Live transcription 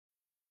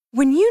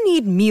When you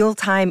need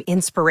mealtime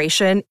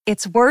inspiration,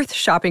 it's worth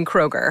shopping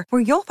Kroger,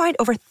 where you'll find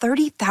over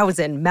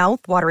 30,000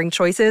 mouth-watering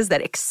choices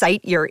that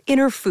excite your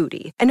inner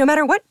foodie. And no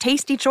matter what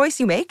tasty choice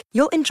you make,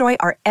 you'll enjoy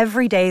our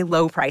everyday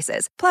low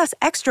prices, plus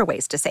extra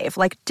ways to save,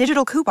 like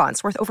digital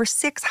coupons worth over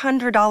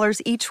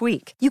 $600 each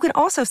week. You can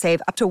also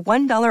save up to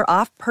 $1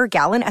 off per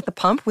gallon at the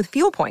pump with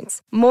fuel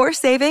points. More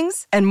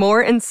savings and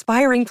more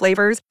inspiring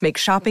flavors make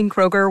shopping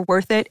Kroger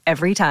worth it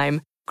every time.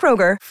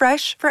 Kroger,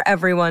 fresh for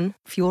everyone.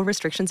 Fuel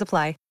restrictions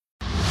apply.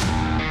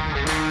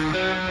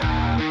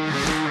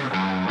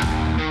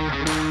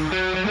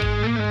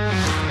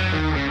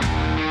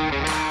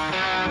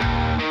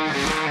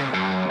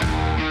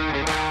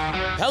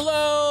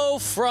 Hello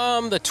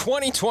from the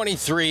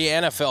 2023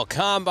 NFL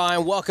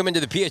Combine. Welcome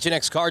into the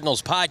PHNX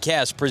Cardinals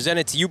podcast,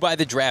 presented to you by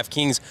the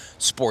DraftKings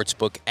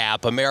Sportsbook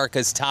app,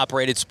 America's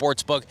top-rated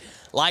sportsbook.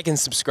 Like and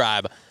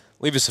subscribe.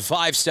 Leave us a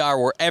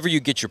 5-star wherever you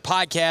get your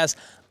podcast.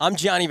 I'm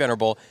Johnny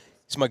Venerable.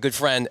 He's my good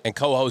friend and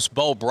co-host,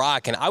 Bo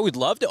Brock, and I would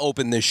love to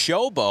open this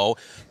show, Bo,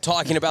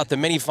 talking about the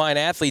many fine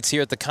athletes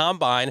here at the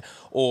Combine,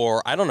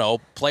 or, I don't know,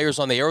 players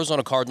on the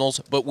Arizona Cardinals,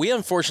 but we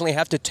unfortunately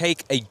have to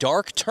take a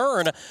dark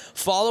turn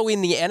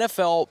following the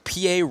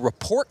NFLPA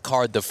report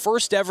card, the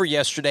first ever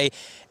yesterday,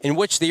 in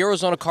which the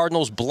Arizona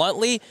Cardinals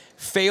bluntly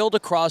failed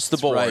across the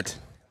board. Right.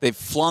 They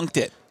flunked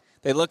it.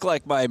 They look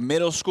like my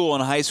middle school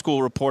and high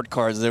school report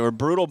cards. They were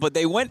brutal, but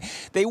they went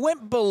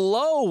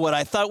below what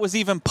I thought was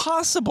even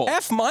possible.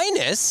 F-?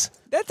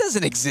 That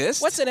doesn't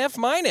exist. What's an F-?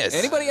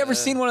 Anybody ever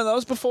seen one of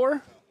those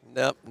before?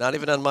 Nope, not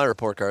even on my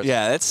report cards.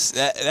 Yeah,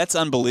 that's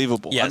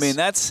unbelievable. Yes. I mean,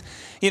 that's,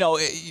 you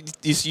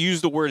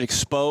use the word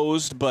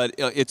exposed, but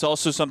it's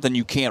also something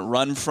you can't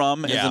run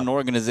from as an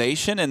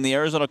organization. And the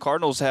Arizona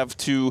Cardinals have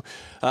to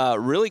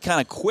really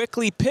kind of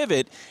quickly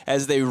pivot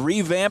as they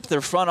revamp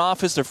their front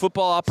office, their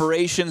football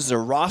operations,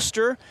 their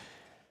roster.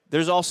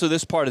 There's also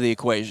this part of the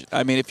equation.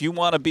 I mean, if you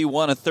want to be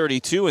one of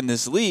 32 in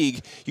this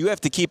league, you have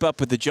to keep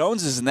up with the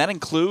Joneses, and that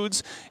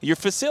includes your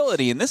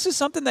facility. And this is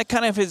something that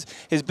kind of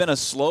has been a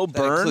slow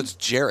burn. That includes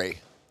Jerry.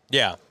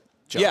 Yeah.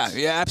 Jones.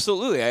 Yeah,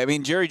 absolutely. I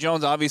mean, Jerry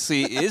Jones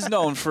obviously is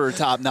known for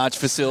top-notch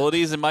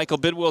facilities, and Michael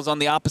Bidwill's on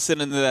the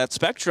opposite end of that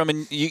spectrum.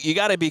 And you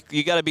got to be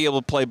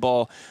able to play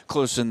ball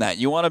closer than that.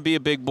 You want to be a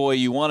big boy.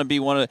 You want to be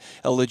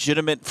a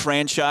legitimate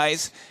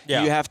franchise.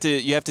 Yeah. You have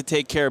to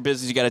take care of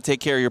business. You got to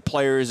take care of your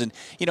players. And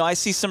I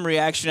see some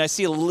reaction. I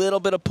see a little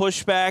bit of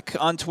pushback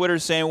on Twitter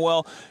saying,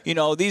 well,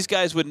 these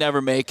guys would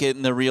never make it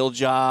in the real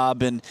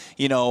job, and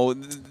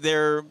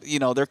they're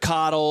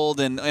coddled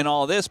and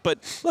all this.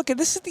 But look,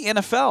 this is the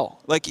NFL.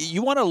 Like,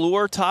 you want to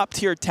lure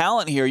top-tier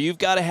talent here, you've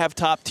got to have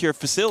top-tier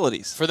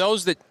facilities. For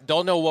those that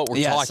don't know what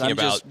we're talking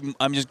about.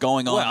 I'm just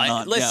going on and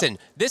on. Listen,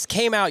 this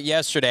came out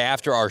yesterday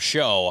after our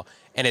show,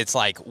 and it's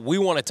like, we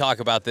want to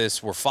talk about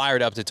this. We're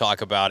fired up to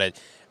talk about it.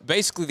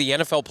 Basically, the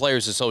NFL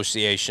Players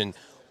Association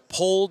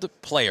pulled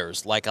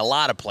players, like a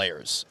lot of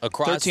players,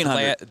 across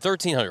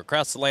 1,300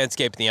 across the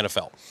landscape of the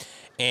NFL.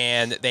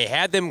 And they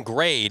had them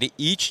grade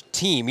each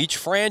team, each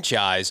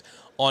franchise,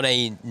 on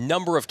a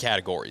number of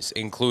categories,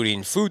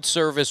 including food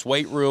service,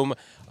 weight room,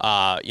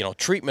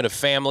 treatment of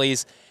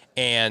families,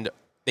 and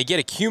they get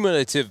a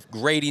cumulative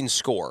grading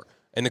score.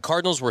 And the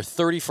Cardinals were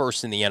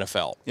 31st in the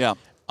NFL. Yeah.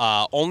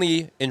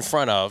 Only in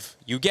front of,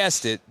 you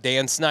guessed it,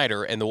 Dan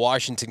Snyder and the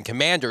Washington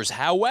Commanders.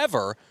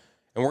 However,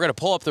 and we're going to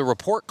pull up the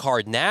report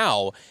card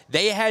now,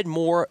 they had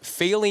more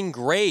failing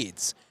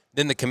grades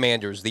than the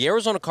Commanders. The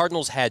Arizona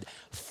Cardinals had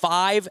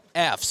 5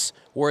 Fs,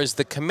 whereas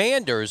the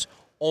Commanders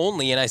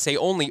only, and I say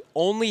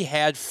only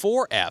had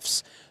 4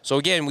 Fs. So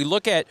again, we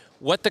look at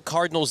what the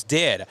Cardinals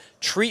did.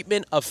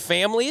 Treatment of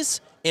families,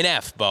 an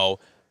F, Bo.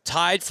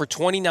 Tied for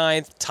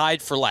 29th,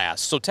 tied for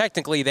last. So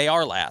technically they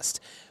are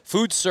last.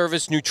 Food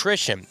service,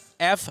 nutrition,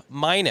 F-.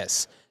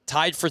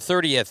 Tied for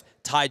 30th,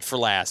 tied for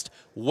last.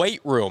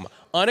 Weight room,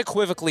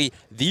 unequivocally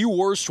the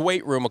worst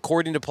weight room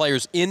according to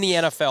players in the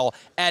NFL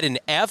at an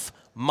F-.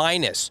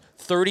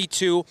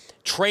 32.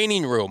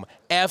 Training room,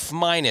 F-,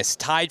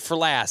 tied for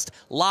last.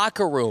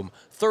 Locker room,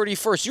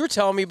 31st. You were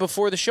telling me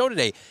before the show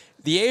today,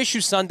 the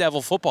ASU Sun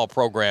Devil football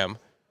program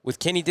with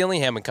Kenny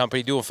Dillingham and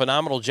company do a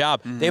phenomenal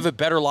job. Mm-hmm. They have a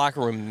better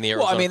locker room than the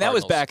Arizona Cardinals. That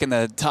was back in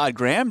the Todd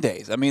Graham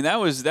days. I mean, that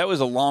was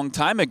a long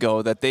time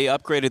ago that they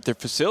upgraded their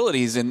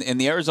facilities. And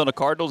the Arizona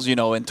Cardinals, in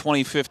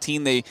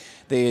 2015, they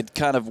had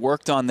kind of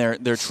worked on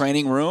their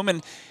training room,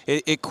 and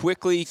it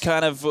quickly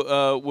kind of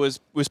was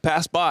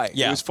passed by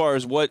as far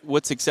as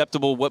what's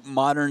acceptable, what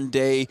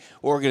modern-day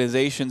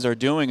organizations are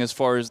doing as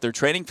far as their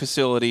training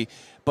facility.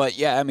 But,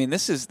 yeah, I mean,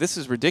 this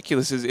is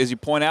ridiculous, as you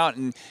point out.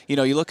 And,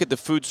 you look at the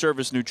food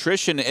service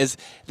nutrition. As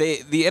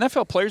the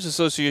NFL Players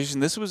Association,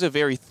 this was a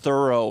very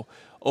thorough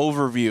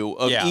overview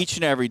of each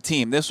and every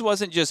team. This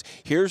wasn't just,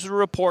 here's a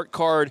report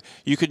card,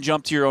 you can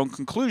jump to your own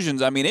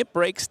conclusions. I mean, it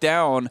breaks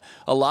down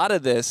a lot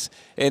of this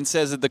and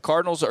says that the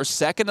Cardinals are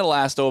second to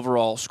last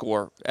overall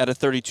score out of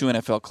 32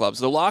 NFL clubs.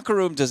 The locker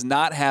room does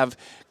not have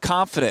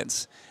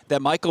confidence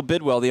that Michael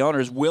Bidwell, the owner,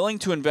 is willing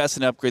to invest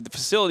and upgrade the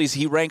facilities.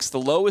 He ranks the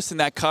lowest in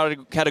that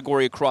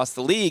category across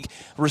the league.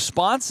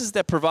 Responses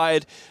that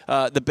provide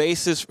the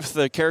basis for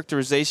the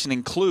characterization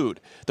include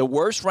the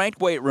worst-ranked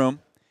weight room,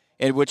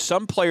 in which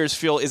some players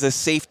feel is a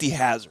safety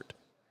hazard.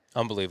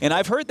 Unbelievable. And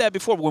I've heard that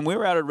before. When we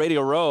were out at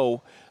Radio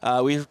Row,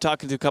 we were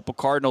talking to a couple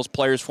Cardinals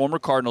players, former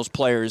Cardinals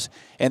players,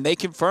 and they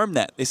confirmed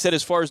that. They said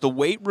as far as the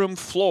weight room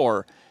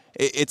floor,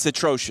 it's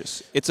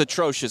atrocious. It's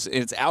atrocious.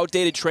 It's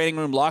outdated training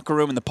room, locker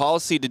room, and the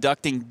policy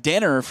deducting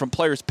dinner from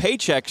players'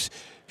 paychecks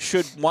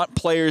should want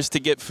players to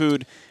get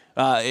food.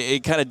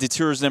 It kind of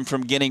deters them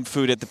from getting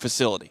food at the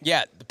facility.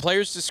 Yeah, the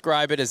players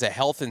describe it as a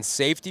health and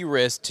safety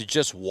risk to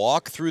just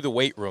walk through the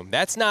weight room.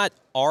 That's not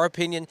our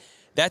opinion.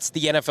 That's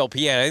the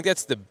NFLPA. And I think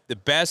that's the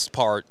best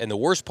part and the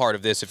worst part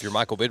of this if you're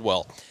Michael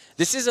Bidwell.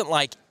 This isn't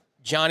like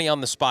Johnny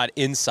on the spot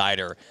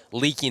insider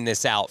leaking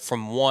this out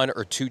from one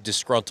or two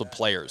disgruntled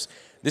players.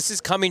 This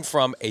is coming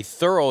from a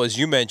thorough, as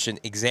you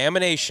mentioned,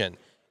 examination,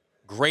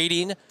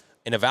 grading,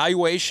 and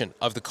evaluation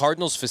of the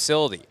Cardinals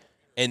facility.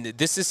 And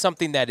this is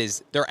something that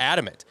they're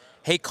adamant.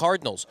 Hey,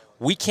 Cardinals,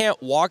 we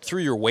can't walk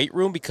through your weight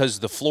room because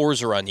the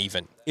floors are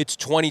uneven. It's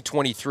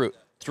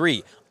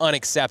 2023.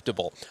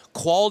 Unacceptable.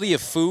 Quality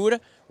of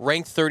food,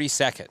 ranked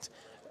 32nd.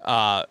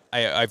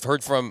 I've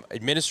heard from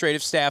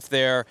administrative staff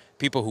there,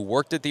 people who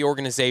worked at the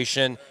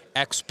organization,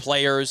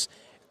 ex-players.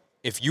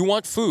 If you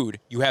want food,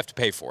 you have to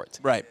pay for it.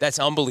 Right. That's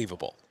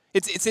unbelievable.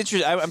 It's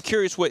interesting. I'm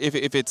curious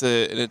if it's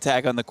an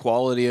attack on the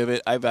quality of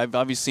it. I've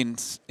obviously seen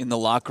in the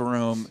locker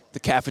room,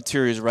 the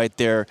cafeteria is right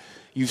there.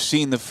 You've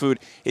seen the food.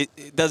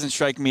 It doesn't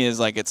strike me as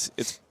like it's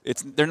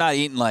they're not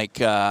eating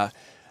like I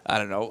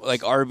don't know,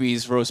 like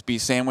Arby's roast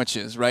beef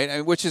sandwiches,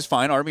 right? Which is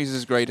fine. Arby's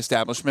is a great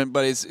establishment,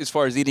 but as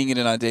far as eating it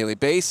on a daily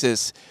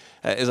basis,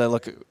 as I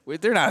look,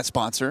 they're not a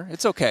sponsor.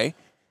 It's okay.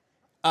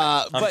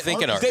 I'm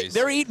thinking Arby's.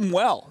 They're eating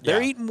well. Yeah.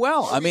 They're eating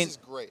well. Arby's is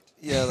great.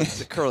 Yeah,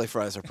 the curly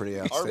fries are pretty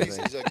Arby's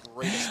outstanding. is a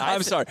great.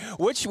 I'm sorry.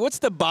 What's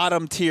the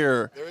bottom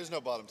tier? There is no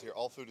bottom tier.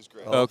 All food is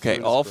great. Okay, food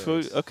is all great.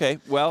 food. Okay,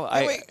 well,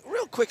 Wait,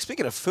 real quick,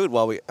 speaking of food,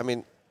 you've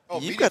vegan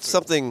got food.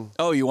 something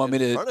Oh, you want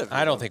me in front to? of you.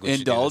 I don't think we should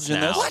Indulge do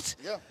in this now. this?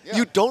 What? Yeah.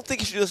 You don't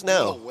think you should do this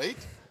now? No, wait.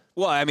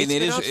 Well, I mean,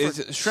 It's been it's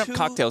out for a shrimp 2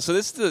 cocktail. So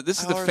this is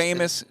the hours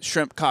famous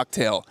shrimp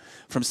cocktail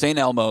from St.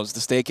 Elmo's, the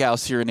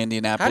steakhouse here in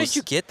Indianapolis. How did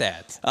you get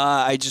that?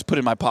 I just put it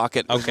in my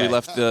pocket as we Okay.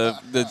 left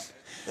the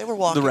They were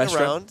walking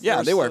restaurant? around.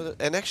 Yeah, they were.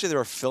 And actually, they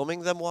were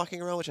filming them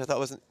walking around, which I thought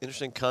was an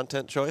interesting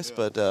content choice.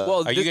 But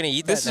Well, Are you gonna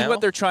eat This that is what now?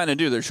 they're trying to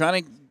do. They're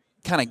trying to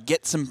kind of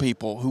get some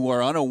people who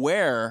are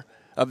unaware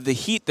of the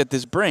heat that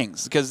this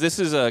brings, because this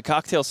is a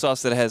cocktail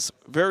sauce that has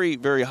very,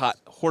 very hot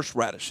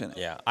horseradish in it.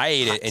 Yeah, I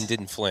ate it and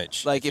didn't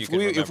flinch. Like you if can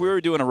we remember.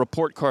 were doing a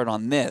report card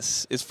on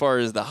this, as far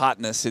as the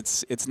hotness,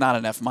 it's not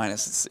an F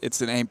minus.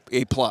 It's an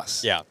A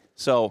plus. Yeah.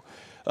 So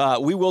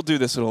we will do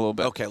this in a little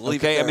bit. Okay,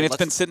 leave it okay. I there. mean, it's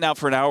been sitting out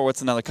for an hour.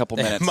 What's another couple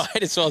minutes?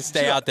 Might as well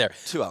stay out there.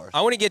 2 hours.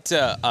 I want to get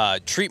to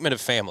treatment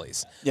of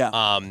families.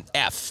 Yeah.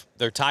 F.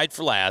 They're tied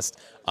for last.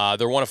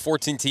 They're one of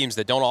 14 teams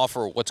that don't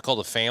offer what's called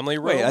a family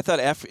room. Wait, I thought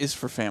F is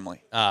for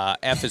family.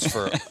 F is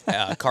for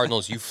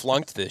Cardinals. You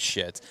flunked this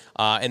shit.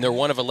 And they're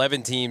one of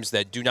 11 teams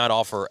that do not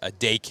offer a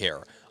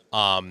daycare.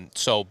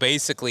 So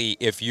basically,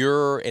 if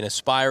you're an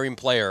aspiring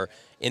player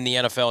in the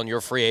NFL and you're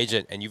a free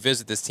agent and you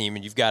visit this team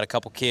and you've got a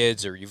couple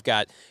kids or you've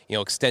got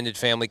extended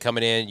family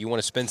coming in, you want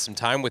to spend some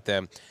time with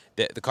them,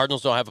 the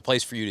Cardinals don't have a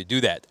place for you to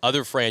do that.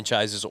 Other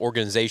franchises,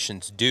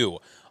 organizations do.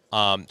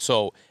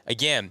 So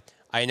again,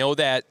 I know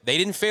that they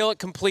didn't fail it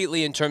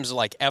completely in terms of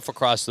like F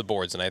across the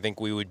boards, and I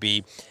think we would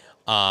be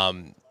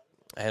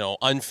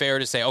unfair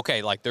to say,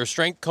 okay, like their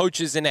strength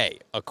coach is an A,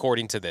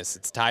 according to this.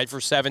 It's tied for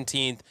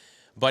 17th.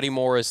 Buddy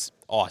Morris,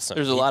 awesome.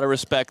 There's a lot of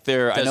respect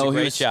there. I does a know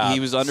great job. he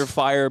was under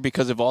fire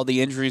because of all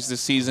the injuries this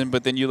season,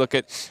 but then you look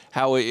at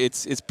how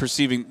it's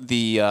perceiving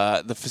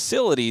the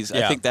facilities.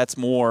 Yeah. I think that's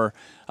more.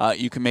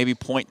 You can maybe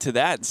point to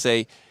that and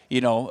say,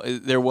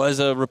 there was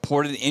a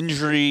reported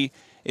injury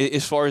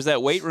as far as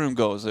that weight room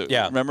goes.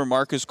 Yeah. Remember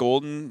Marcus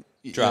Golden?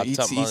 Dropped he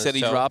something on said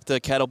his he toe. dropped a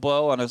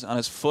kettlebell on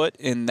his foot,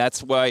 and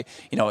that's why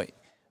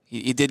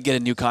he did get a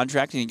new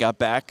contract and he got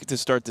back to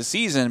start the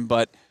season.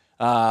 But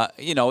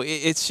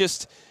it's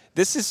just.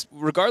 This is,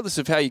 regardless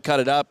of how you cut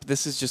it up,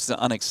 this is just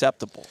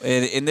unacceptable.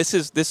 And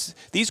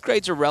these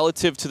grades are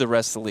relative to the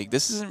rest of the league.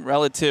 This isn't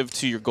relative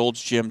to your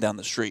Gold's Gym down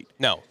the street.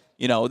 No.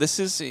 This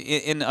is,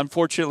 and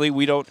unfortunately,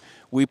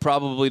 we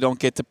probably don't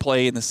get to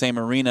play in the same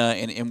arena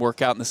and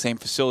work out in the same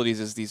facilities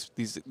as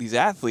these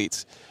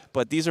athletes.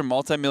 But these are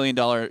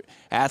multi-million-dollar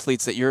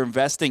athletes that you're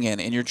investing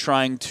in, and you're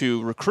trying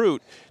to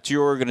recruit to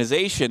your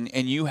organization,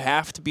 and you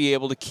have to be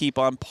able to keep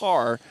on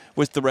par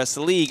with the rest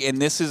of the league.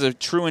 And this is a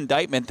true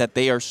indictment that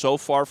they are so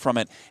far from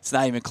it; it's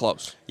not even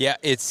close. Yeah,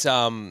 it's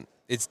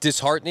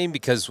disheartening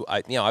because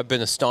I've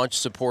been a staunch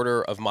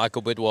supporter of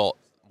Michael Bidwell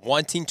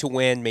wanting to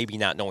win, maybe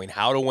not knowing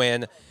how to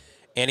win.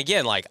 And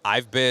again, like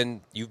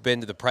you've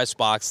been to the press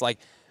box, like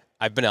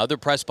I've been to other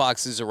press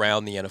boxes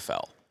around the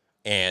NFL,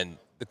 and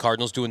the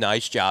Cardinals do a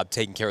nice job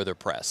taking care of their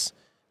press.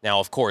 Now,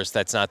 of course,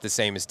 that's not the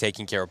same as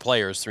taking care of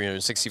players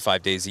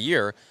 365 days a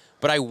year,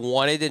 But I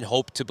wanted and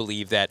hoped to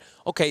believe that,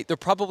 okay, they're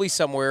probably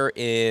somewhere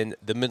in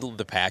the middle of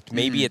the pack,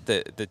 maybe at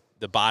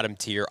the bottom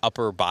tier,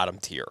 upper bottom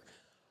tier.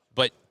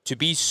 But to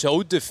be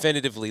so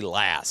definitively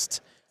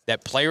last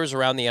that players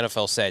around the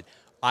NFL said,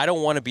 I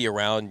don't want to be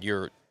around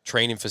your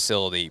training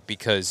facility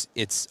because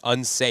it's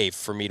unsafe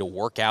for me to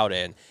work out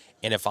in.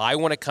 And if I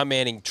want to come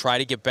in and try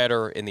to get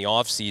better in the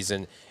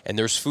offseason and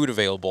there's food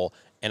available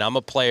and I'm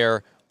a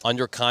player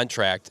under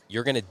contract,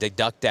 you're going to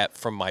deduct that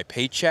from my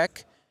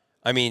paycheck.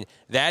 I mean,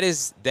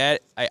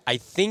 I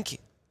think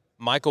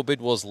Michael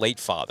Bidwell's late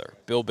father,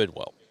 Bill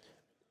Bidwell,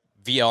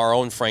 via our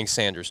own Frank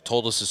Sanders,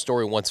 told us a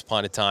story once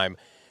upon a time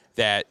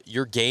that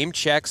your game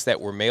checks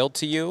that were mailed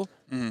to you,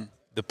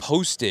 the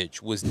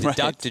postage was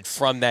deducted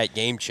from that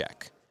game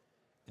check.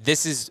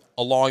 This is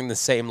along the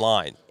same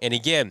line. And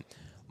again,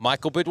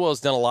 Michael Bidwell has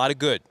done a lot of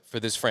good for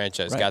this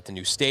franchise. Got the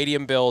new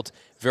stadium built,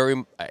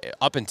 very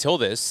up until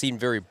this, seemed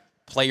very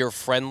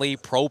player-friendly,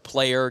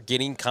 pro-player,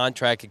 getting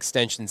contract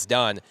extensions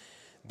done.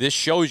 This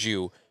shows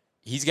you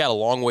he's got a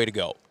long way to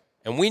go.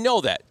 And we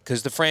know that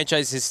because the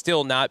franchise has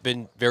still not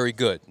been very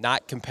good,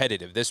 not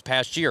competitive this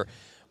past year.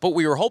 But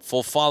we were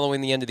hopeful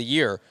following the end of the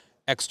year,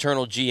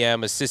 external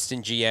GM,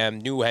 assistant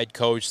GM, new head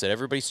coach that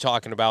everybody's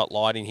talking about,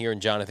 lauding here,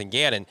 and Jonathan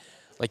Gannon.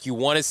 Like, you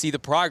want to see the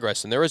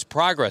progress, and there is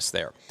progress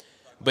there.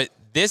 But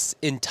this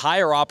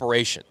entire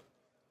operation,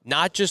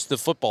 not just the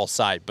football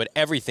side, but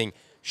everything,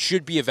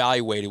 should be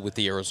evaluated with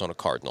the Arizona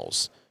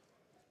Cardinals.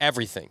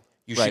 Everything.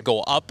 You should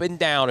go up and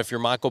down, if you're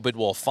Michael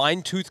Bidwell,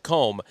 fine-tooth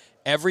comb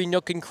every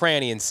nook and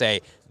cranny and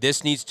say,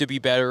 this needs to be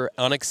better,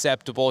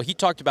 unacceptable. He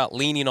talked about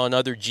leaning on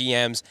other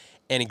GMs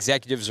and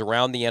executives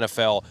around the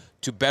NFL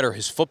to better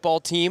his football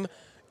team.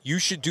 You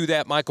should do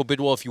that, Michael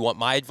Bidwell, if you want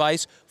my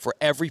advice, for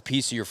every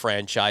piece of your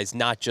franchise,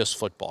 not just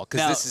football,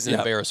 because this is an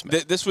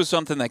embarrassment. This was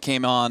something that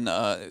came on,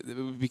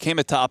 became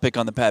a topic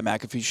on the Pat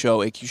McAfee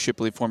show. A.Q.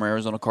 Shipley, former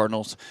Arizona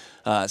Cardinals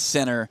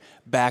center,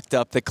 backed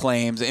up the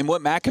claims. And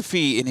what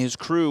McAfee and his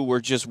crew were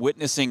just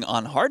witnessing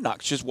on Hard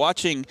Knocks, just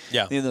watching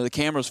the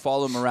cameras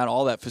follow him around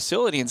all that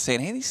facility and saying,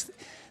 hey, these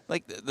 –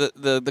 like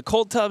the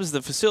cold tubs,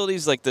 the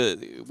facilities, like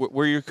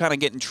where you're kind of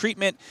getting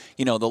treatment,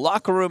 the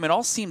locker room, it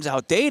all seems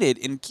outdated.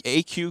 And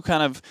AQ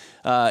kind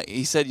of,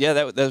 he said,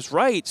 yeah, that's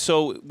right.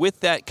 So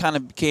with that kind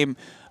of became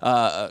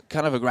kind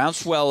of a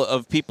groundswell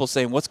of people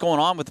saying, what's going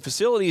on with the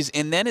facilities?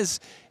 And then as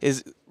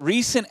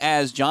recent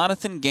as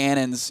Jonathan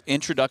Gannon's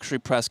introductory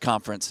press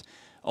conference,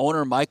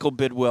 owner Michael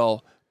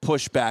Bidwell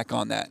pushed back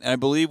on that. And I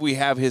believe we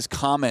have his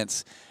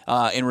comments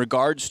in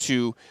regards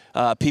to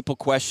people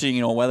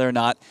questioning, whether or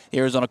not the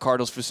Arizona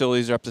Cardinals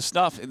facilities are up to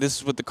snuff. This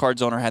is what the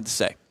Cards owner had to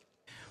say.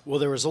 Well,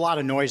 there was a lot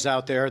of noise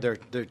out there. There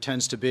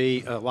tends to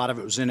be. A lot of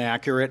it was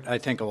inaccurate. I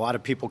think a lot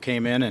of people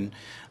came in and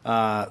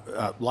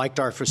liked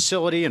our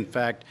facility. In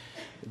fact,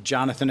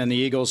 Jonathan and the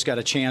Eagles got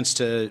a chance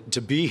to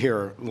be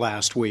here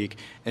last week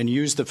and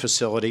use the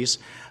facilities.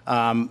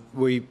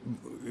 We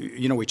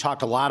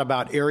talked a lot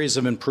about areas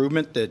of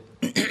improvement that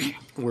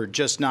were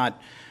just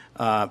not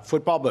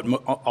football, but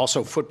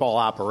also football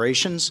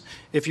operations,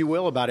 if you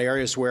will, about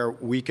areas where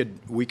we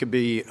could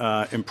be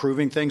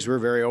improving things. We're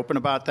very open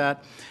about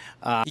that.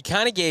 He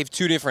kind of gave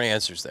two different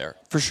answers there.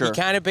 For sure. He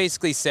kind of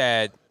basically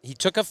said he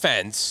took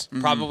offense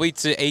probably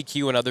to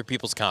AQ and other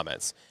people's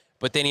comments,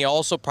 but then he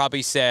also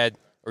probably said,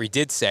 or he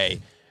did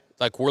say,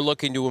 like, we're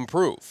looking to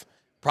improve.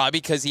 Probably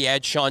because he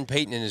had Sean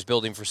Payton in his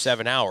building for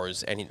 7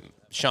 hours, and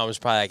Sean was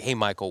probably like, hey,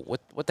 Michael,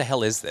 what the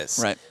hell is this?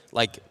 Right.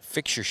 Like,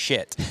 fix your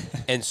shit.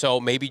 And so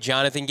maybe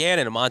Jonathan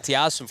Gannon and Monty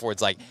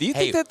Ossenford's like, do you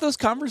think that those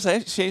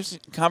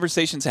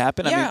conversations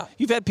happen? Yeah. I mean,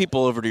 you've had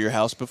people over to your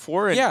house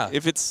before. And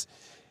if it's...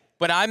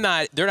 But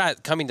they're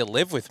not coming to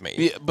live with me.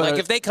 Yeah, but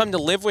if they come to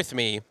live with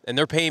me and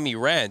they're paying me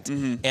rent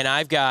and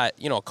I've got,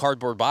 a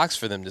cardboard box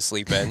for them to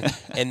sleep in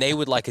and they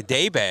would like a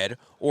day bed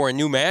or a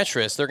new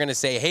mattress, they're going to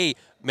say, hey,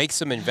 make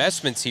some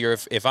investments here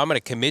if I'm going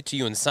to commit to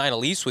you and sign a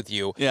lease with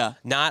you. Yeah.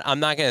 I'm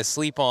not going to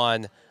sleep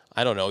on,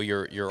 I don't know,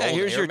 your old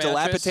here's your mattress.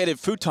 dilapidated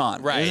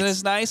futon. Right. Isn't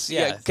this nice?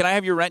 Yeah. Can I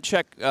have your rent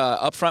check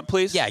up front,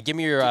 please? Yeah, give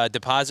me your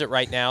deposit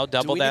right now,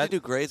 double do we that. need to do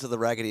grades of the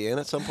Raggedy Inn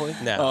at some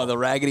point? No. Oh, the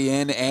Raggedy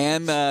Inn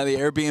and the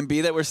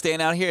Airbnb that we're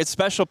staying out here. It's a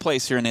special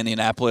place here in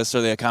Indianapolis,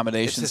 or the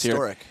accommodations It's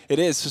historic. here. It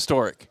is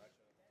historic.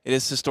 It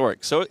is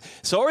historic. So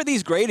are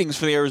these gradings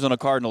for the Arizona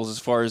Cardinals as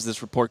far as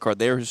this report card.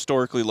 They are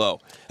historically low.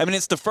 I mean,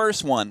 it's the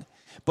first one,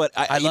 but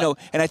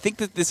and I think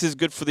that this is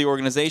good for the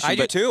organization. I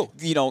do too.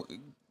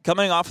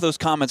 Coming off of those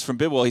comments from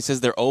Bidwell, he says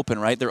they're open,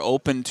 right? They're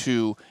open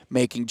to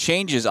making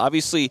changes.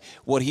 Obviously,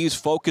 what he's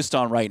focused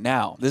on right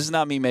now, this is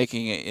not me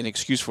making an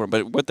excuse for him,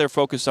 but what they're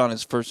focused on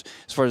is first,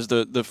 as far as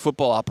the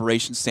football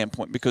operations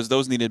standpoint, because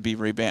those needed to be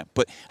revamped.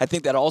 But I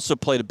think that also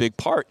played a big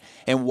part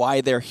in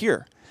why they're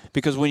here.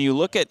 Because when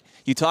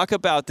you talk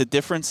about the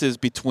differences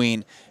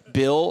between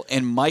Bill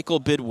and Michael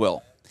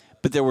Bidwell,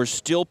 but there were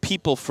still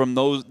people from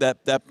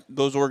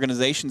those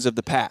organizations of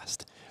the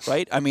past,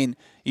 right? I mean,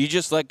 you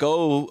just let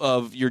go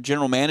of your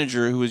general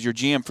manager who was your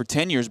GM for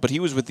 10 years, but he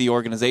was with the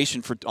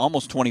organization for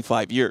almost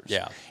 25 years.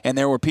 Yeah. And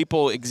there were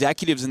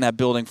executives in that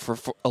building for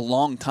a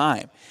long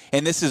time.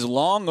 And this is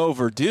long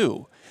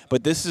overdue.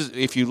 But this is,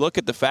 if you look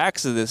at the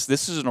facts of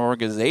this is an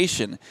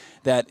organization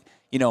that,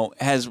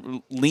 has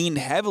leaned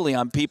heavily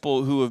on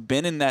people who have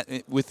been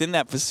within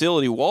that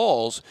facility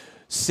walls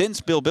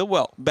since Bill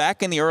Bidwell,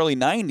 back in the early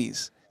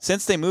 90s.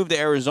 Since they moved to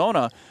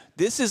Arizona,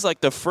 this is like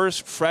the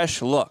first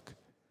fresh look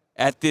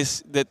at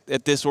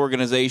this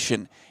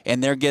organization,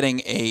 and they're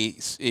getting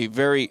a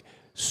very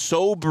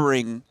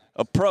sobering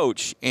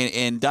approach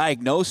and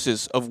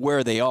diagnosis of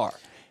where they are.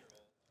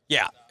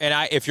 Yeah,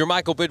 and if you're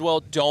Michael Bidwell,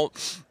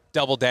 don't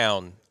double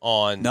down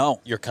on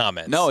your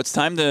comments. No, it's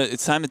time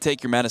to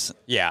take your medicine.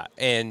 Yeah,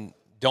 and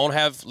don't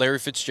have Larry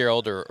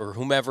Fitzgerald or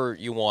whomever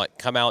you want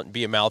come out and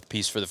be a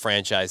mouthpiece for the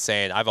franchise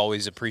saying, I've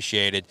always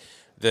appreciated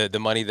the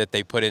money that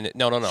they put in it.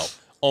 No.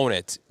 Own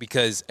it.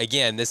 Because,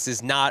 again, this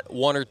is not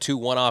one or two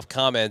one-off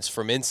comments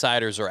from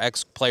insiders or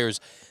ex-players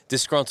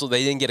disgruntled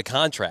they didn't get a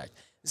contract.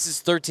 This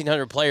is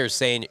 1,300 players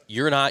saying,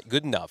 you're not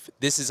good enough.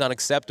 This is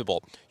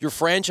unacceptable. Your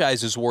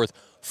franchise is worth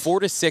 $4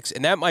 to $6,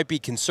 and that might be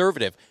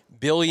conservative, $1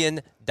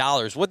 billion.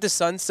 What did the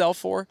Suns sell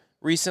for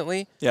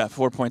recently? Yeah,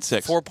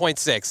 4.6.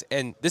 4.6.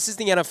 And this is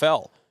the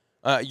NFL.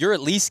 You're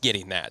at least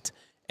getting that.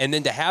 And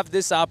then to have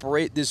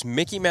this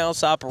Mickey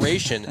Mouse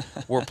operation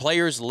where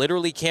players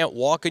literally can't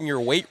walk in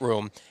your weight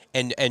room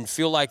and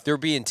feel like they're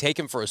being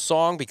taken for a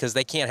song because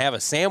they can't have a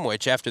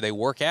sandwich after they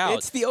work out.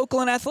 It's the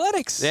Oakland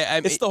Athletics. Yeah,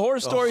 it's the horror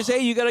stories. Hey,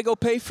 you got to go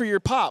pay for your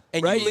pop,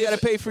 and right? You got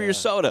to pay for your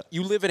soda.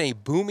 You live in a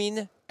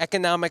booming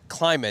economic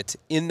climate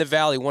in the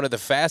Valley, one of the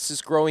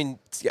fastest growing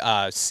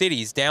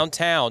cities,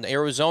 downtown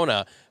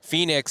Arizona,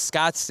 Phoenix,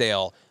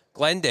 Scottsdale,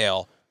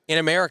 Glendale, in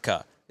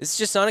America. It's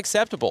just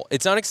unacceptable.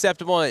 It's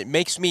unacceptable, and it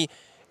makes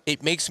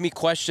me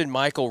question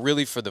Michael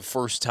really for the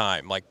first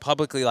time, like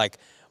publicly, like,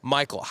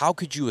 Michael, how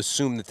could you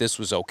assume that this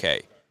was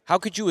okay? How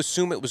could you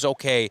assume it was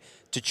okay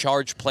to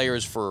charge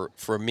players for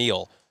a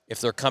meal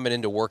if they're coming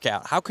in to work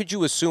out? How could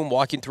you assume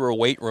walking through a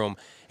weight room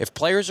if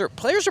players are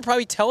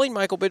probably telling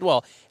Michael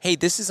Bidwell, hey,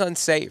 this is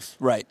unsafe.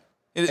 Right.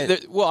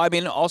 Well, I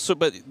mean, also,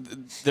 but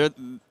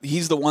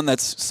he's the one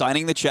that's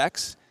signing the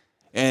checks,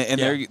 and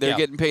they're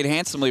getting paid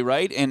handsomely,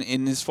 right?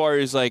 And as far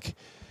as like,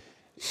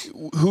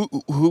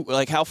 who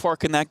like how far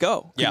can that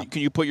go?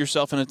 Can you put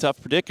yourself in a tough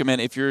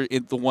predicament if you're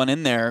the one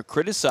in there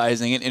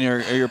criticizing it, and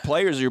are your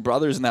players or your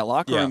brothers in that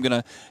locker room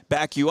going to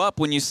back you up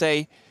when you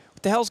say,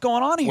 what the hell's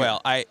going on here?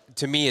 Well,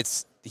 to me,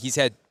 he's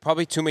had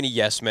probably too many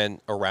yes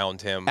men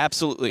around him.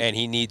 Absolutely. And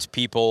he needs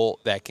people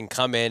that can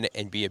come in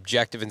and be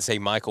objective and say,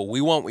 Michael,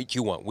 we want what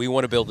you want. We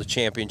want to build a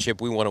championship.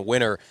 We want a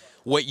winner.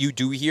 What you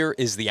do here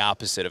is the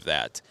opposite of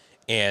that.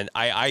 And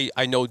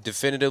I know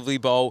definitively,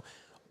 Bo,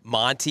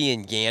 Monty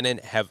and Gannon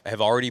have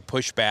already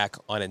pushed back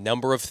on a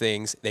number of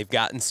things. They've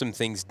gotten some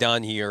things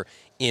done here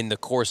in the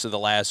course of the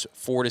last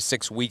 4 to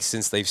 6 weeks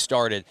since they've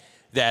started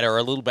that are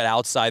a little bit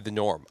outside the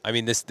norm. I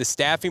mean, the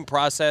staffing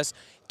process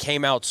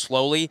came out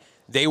slowly.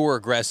 They were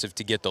aggressive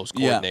to get those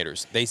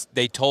coordinators. Yeah.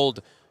 They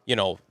told,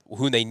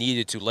 who they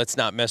needed to, let's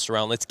not mess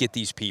around, let's get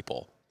these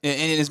people.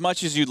 And as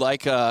much as you'd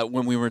like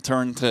when we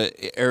return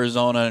to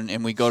Arizona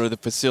and we go to the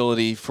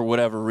facility for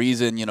whatever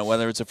reason,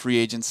 whether it's a free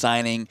agent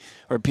signing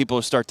or people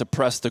start to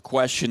press the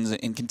questions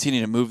and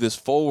continue to move this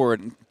forward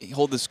and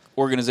hold this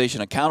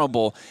organization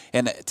accountable,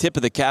 and a tip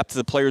of the cap to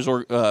the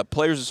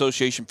Players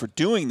Association for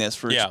doing this,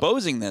 for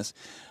exposing this.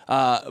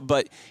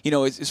 But,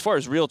 as far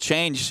as real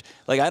change,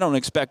 like I don't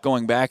expect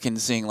going back and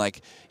seeing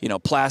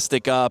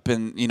plastic up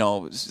and,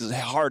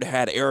 hard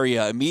hat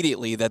area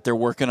immediately that they're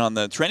working on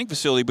the training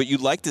facility, but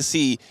you'd like to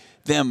see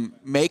them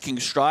making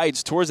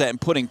strides towards that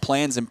and putting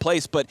plans in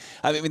place. But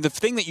I mean, the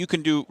thing that you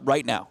can do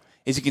right now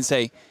is you can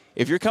say,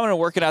 if you're coming to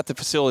work it out the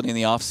facility in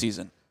the off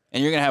season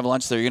and you're going to have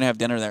lunch there, you're going to have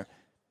dinner there,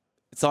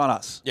 it's on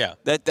us. Yeah.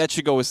 That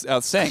should go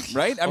without saying,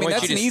 right? I mean,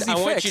 that's an easy fix. I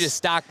want you to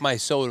stock my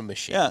soda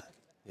machine. Yeah.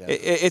 Yeah.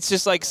 It's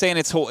just like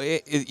saying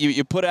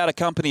you put out a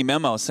company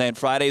memo saying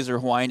Fridays are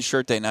Hawaiian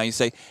shirt day. Now you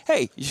say,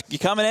 hey, you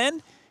coming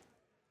in?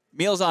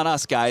 Meal's on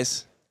us,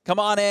 guys. Come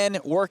on in,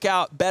 work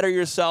out, better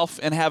yourself,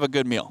 and have a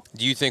good meal.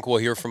 Do you think we'll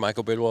hear from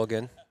Michael Bidwell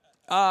again?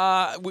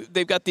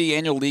 They've got the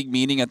annual league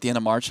meeting at the end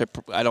of March.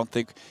 I don't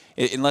think,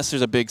 unless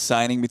there's a big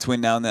signing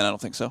between now and then, I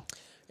don't think so.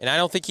 And I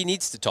don't think he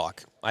needs to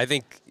talk. I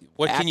think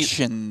what can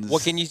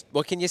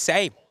you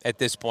say at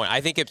this point?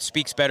 I think it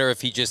speaks better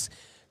if he just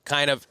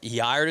he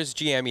hired his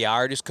GM, he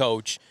hired his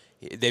coach.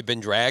 They've been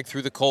dragged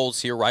through the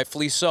coals here,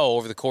 rightfully so,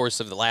 over the course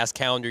of the last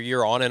calendar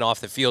year, on and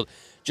off the field.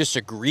 Just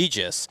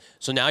egregious.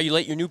 So now you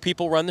let your new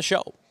people run the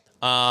show.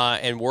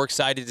 And we're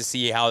excited to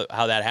see how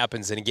that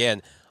happens. And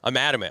again, I'm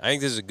adamant. I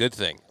think this is a good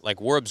thing. Like,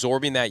 we're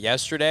absorbing that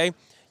yesterday.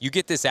 You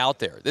get this out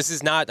there. This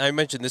is not, I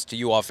mentioned this to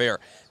you off air,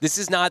 this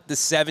is not the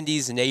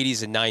 70s and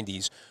 80s and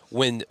 90s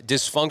when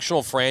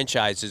dysfunctional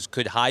franchises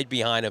could hide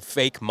behind a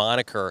fake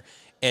moniker.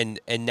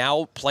 And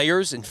now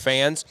players and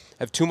fans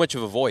have too much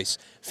of a voice.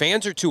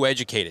 Fans are too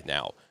educated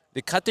now. They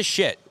cut the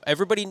shit.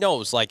 Everybody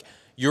knows,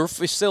 your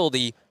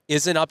facility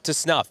isn't up to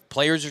snuff.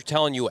 Players are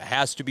telling you it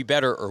has to be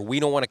better or we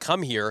don't want to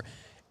come here.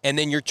 And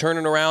then you're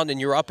turning around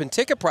and you're up in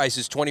ticket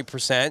prices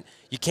 20%.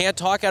 You can't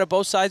talk out of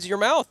both sides of your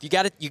mouth. You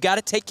got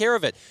to take care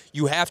of it.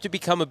 You have to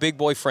become a big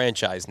boy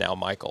franchise now,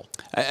 Michael.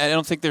 I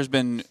don't think there's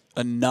been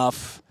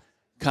enough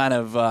kind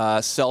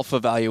of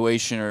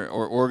self-evaluation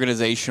or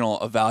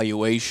organizational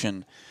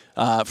evaluation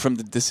from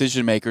the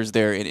decision makers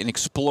there in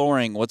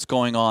exploring what's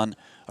going on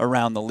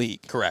around the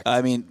league. Correct.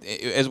 I mean,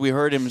 as we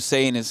heard him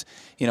saying, is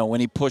when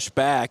he pushed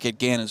back at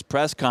Gannon's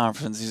press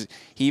conference,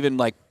 he even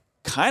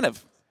kind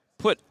of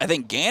put, I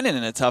think, Gannon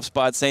in a tough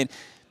spot, saying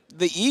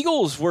the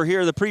Eagles were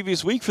here the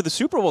previous week for the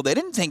Super Bowl. They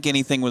didn't think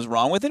anything was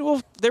wrong with it.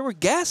 Well, they were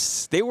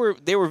guests. They were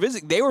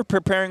visiting. They were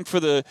preparing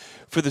for the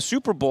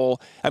Super Bowl.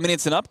 I mean,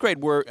 it's an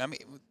upgrade where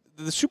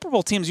the Super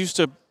Bowl teams used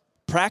to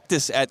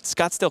practice at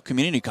Scottsdale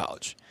Community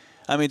College.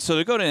 I mean, so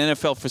to go to an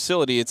NFL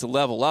facility, it's a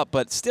level up.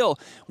 But still,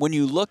 when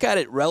you look at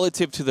it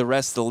relative to the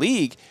rest of the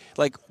league,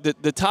 like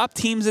the top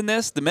teams in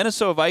this, the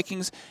Minnesota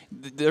Vikings,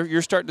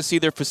 you're starting to see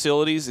their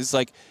facilities. It's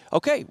like,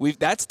 okay,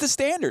 that's the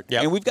standard,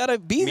 and we've got to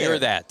be there. Mirror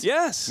that.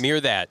 Yes.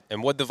 Mirror that.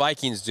 And what the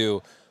Vikings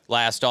do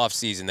last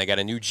offseason, they got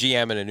a new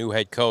GM and a new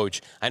head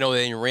coach. I know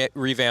they didn't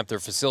revamp their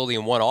facility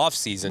in one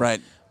offseason.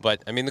 Right.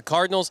 But, I mean, the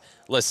Cardinals,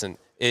 listen,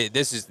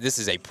 this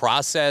is a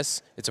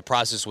process. It's a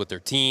process with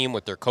their team,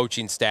 with their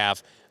coaching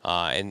staff,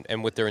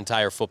 and with their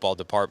entire football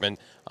department.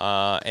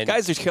 And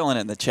guys are killing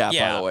it in the chat,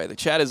 by the way. The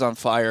chat is on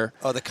fire.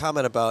 Oh, the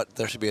comment about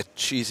there should be a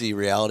cheesy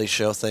reality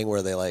show thing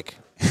where they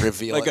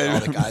reveal Like all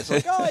the guys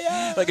oh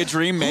yeah, like a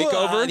dream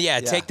makeover.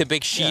 Take the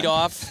big sheet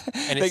off,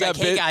 and it's like,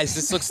 hey guys,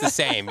 this looks the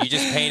same. You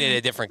just painted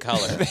a different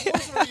color.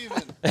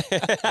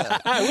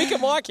 We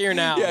can walk here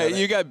now. Yeah,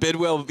 you got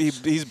Bidwell.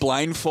 He's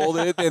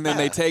blindfolded, and then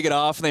they take it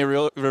off, and they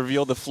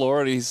reveal the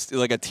floor, and he's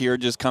like a tear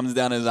just comes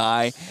down his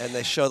eye. And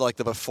they show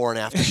the before and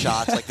after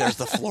shots. Like there's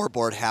the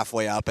floorboard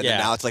halfway up, and then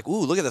now it's like,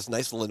 ooh, look at this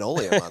nice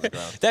linoleum on the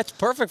ground. That's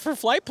perfect for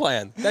flight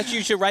plan.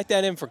 You should write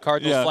that in for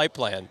Cardinals flight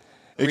plan.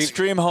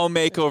 Extreme Home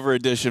Makeover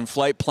Edition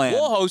flight plan.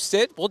 We'll host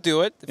it. We'll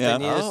do it if they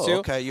need us to.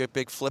 Okay. You a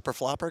big flipper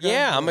flopper guy?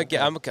 Yeah, I'm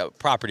a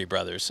Property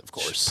Brothers, of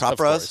course. Prop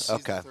Bros?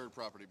 Okay. He's the third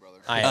property brother.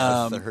 I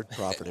am. Third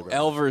property brother.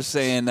 Elver's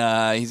saying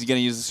he's going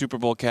to use the Super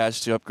Bowl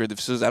cash to upgrade the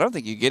facilities. I don't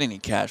think you get any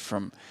cash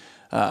from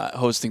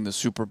hosting the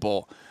Super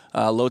Bowl.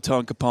 Low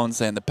Tone Capone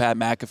saying the Pat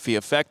McAfee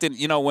effect. And,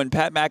 when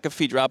Pat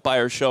McAfee dropped by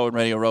our show in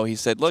Radio Row, he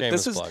said, look,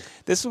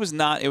 this was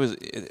not,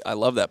 I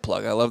love that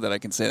plug. I love that I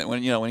can say that.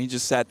 When he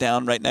just sat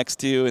down right next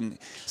to you and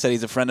said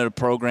he's a friend of the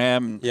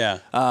program.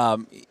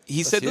 And,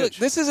 he said, look,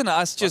 this isn't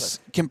us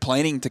just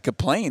complaining to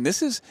complain.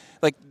 This is,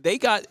 they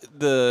got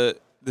the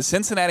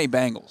Cincinnati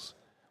Bengals,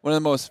 one of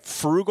the most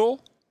frugal,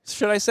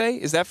 should I say?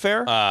 Is that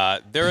fair?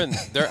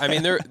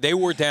 They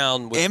were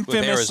down with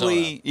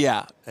infamously,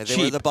 Arizona. And they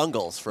were the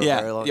Bungles for a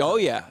very long time. Oh,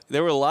 yeah.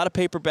 There were a lot of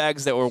paper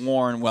bags that were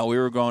worn while we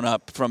were growing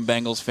up from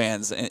Bengals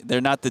fans. And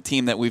they're not the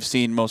team that we've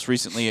seen most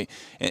recently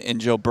in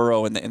Joe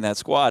Burrow in that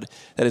squad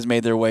that has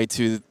made their way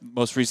to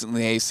most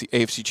recently the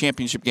AFC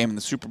Championship game in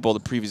the Super Bowl the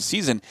previous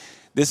season.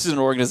 This is an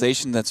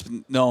organization that's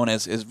known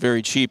as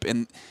very cheap.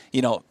 And,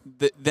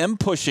 them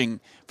pushing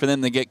for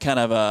them to get kind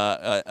of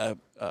a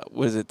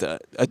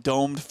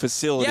domed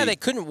facility. Yeah, they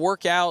couldn't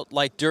work out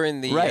during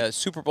the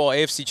Super Bowl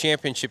AFC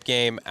Championship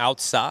game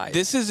outside.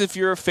 This is, if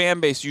you're a fan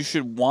base, you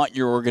should want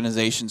your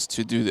organizations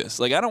to do this.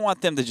 I don't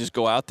want them to just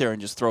go out there and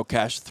just throw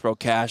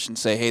cash and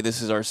say, hey,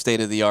 this is our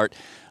state of the art.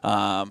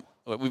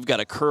 We've got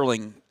a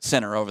curling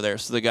center over there,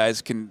 so the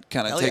guys can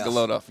kind of take a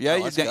load off. Yeah,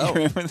 you're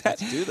in with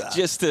that. Let's do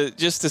that.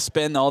 Just to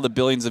spend all the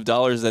billions of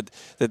dollars that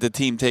the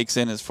team takes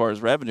in as far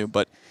as revenue,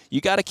 but you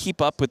got to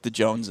keep up with the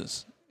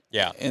Joneses.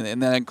 Yeah,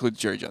 and that includes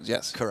Jerry Jones.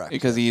 Yes, correct.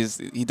 Because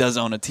he does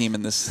own a team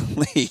in this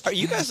league. Are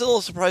you guys a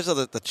little surprised though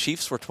that the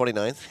Chiefs were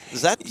 29th?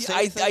 Is that?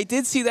 I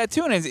did see that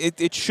too, and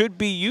it should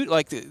be you.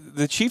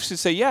 The Chiefs should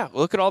say, yeah,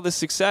 look at all the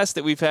success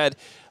that we've had.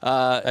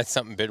 That's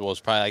something Bidwell's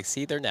probably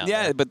see there now.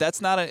 Yeah, but that's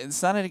not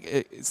it's not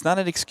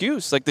an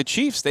excuse. The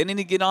Chiefs, they need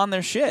to get on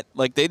their shit.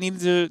 They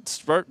need to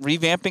start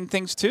revamping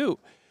things too.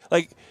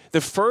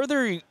 The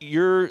further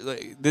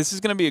this is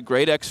going to be a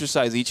great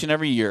exercise each and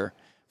every year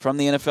from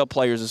the NFL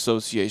Players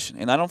Association.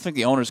 And I don't think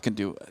the owners can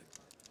do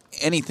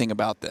anything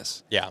about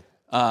this. Yeah.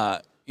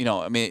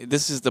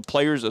 This is the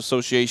Players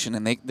Association,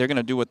 and they're going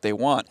to do what they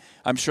want.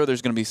 I'm sure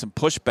there's going to be some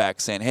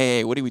pushback saying,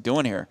 hey, what are we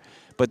doing here?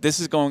 But this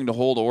is going to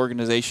hold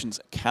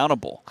organizations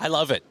accountable. I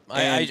love it.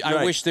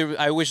 I wish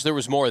there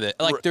was more of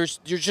that. There's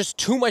just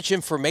too much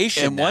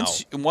information and now.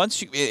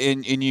 Once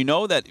you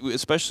know that,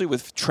 especially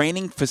with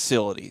training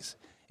facilities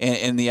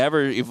and the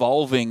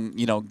ever-evolving,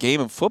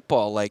 game of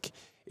football,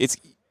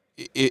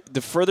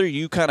 the further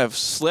you kind of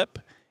slip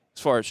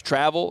as far as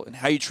travel and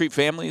how you treat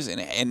families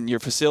and your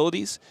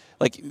facilities,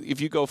 if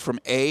you go from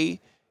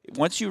A,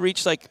 once you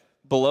reach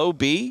below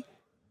B,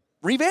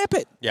 revamp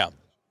it. Yeah.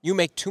 You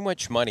make too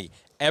much money.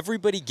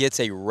 Everybody gets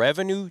a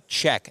revenue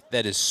check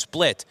that is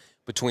split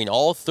between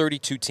all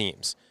 32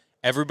 teams.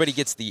 Everybody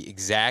gets the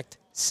exact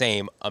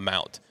same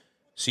amount.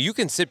 So you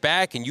can sit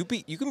back and you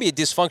can be a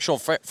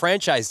dysfunctional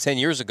franchise 10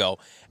 years ago,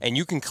 and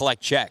you can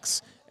collect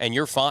checks, and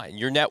you're fine.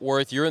 Your net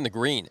worth, you're in the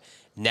green.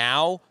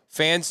 Now,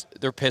 fans,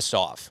 they're pissed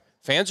off.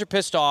 Fans are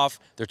pissed off.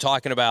 They're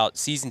talking about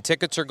season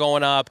tickets are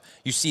going up.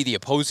 You see the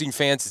opposing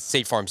fans at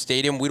State Farm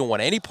Stadium. We don't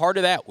want any part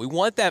of that. We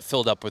want that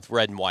filled up with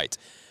red and white.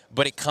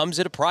 but it comes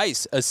at a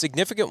price, a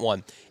significant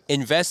one.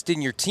 Invest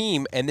in your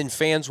team, and then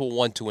fans will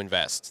want to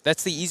invest.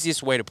 That's the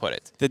easiest way to put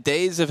it. The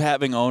days of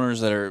having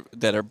owners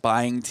that are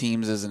buying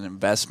teams as an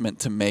investment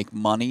to make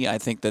money, I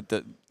think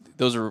that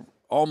those are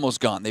almost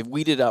gone. They've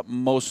weeded out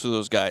most of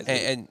those guys.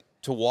 And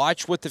to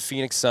watch what the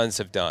Phoenix Suns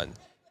have done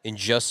in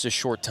just a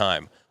short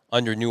time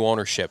under new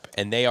ownership,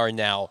 and they are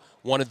now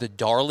one of the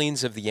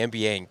darlings of the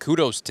NBA, and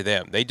kudos to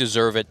them. They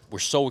deserve it. We're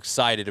so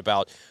excited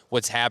about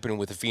what's happening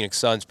with the Phoenix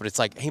Suns, but it's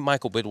like, hey,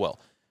 Michael Bidwell,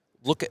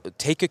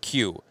 take a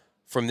cue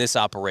from this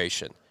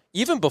operation.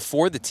 Even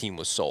before the team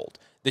was sold,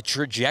 the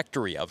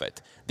trajectory of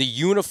it, the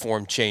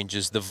uniform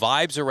changes, the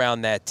vibes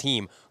around that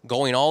team,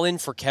 going all in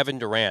for Kevin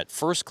Durant,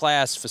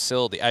 first-class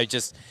facility.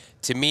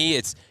 To me,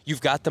 it's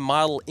you've got the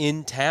model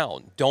in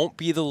town. Don't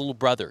be the little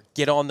brother.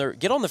 Get on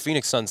the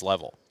Phoenix Suns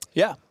level.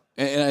 Yeah.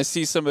 And I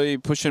see somebody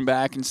pushing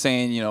back and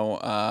saying,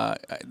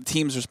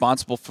 team's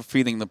responsible for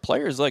feeding the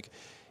players. Like,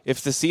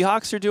 if the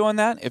Seahawks are doing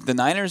that, if the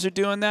Niners are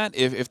doing that,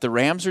 if the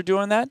Rams are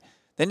doing that,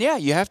 then, yeah,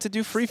 you have to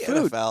do free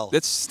food. NFL.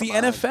 That's the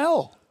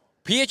NFL.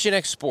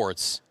 PHNX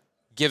Sports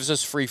gives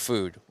us free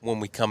food when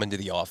we come into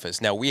the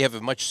office. Now, we have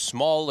a much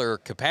smaller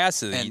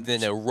capacity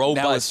than a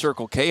robust. Now with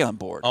Circle K on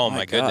board. Oh,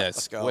 my goodness.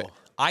 Let's go.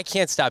 I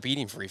can't stop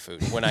eating free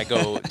food when I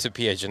go to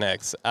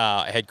PHNX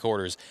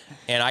headquarters,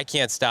 and I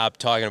can't stop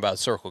talking about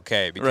Circle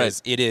K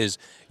because it is,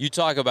 you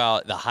talk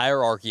about the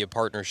hierarchy of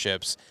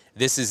partnerships,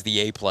 this is the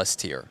A-plus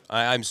tier.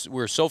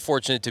 We're so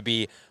fortunate to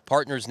be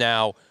partners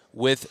now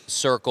with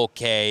Circle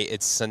K.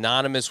 It's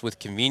synonymous with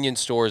convenience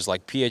stores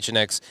like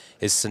PHNX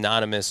is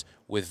synonymous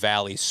with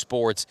Valley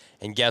Sports.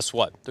 And guess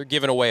what? They're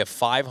giving away a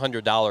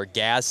 $500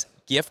 gas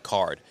gift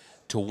card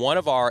to one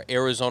of our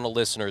Arizona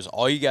listeners.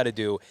 All you got to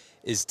do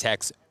is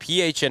text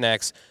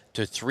PHNX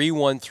to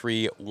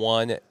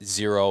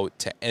 31310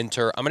 to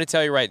enter. I'm going to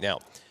tell you right now,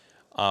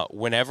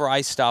 whenever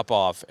I stop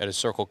off at a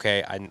Circle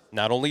K,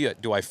 not only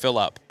do I fill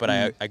up, but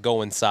I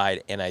go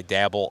inside and I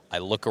dabble, I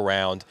look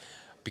around,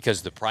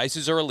 because the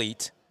prices are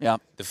elite. Yeah.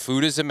 The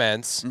food is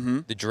immense.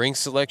 The drink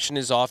selection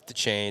is off the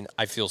chain.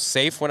 I feel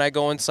safe when I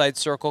go inside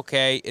Circle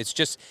K.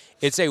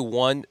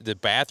 The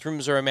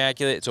bathrooms are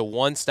immaculate. It's a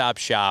one-stop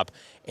shop,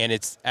 and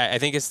I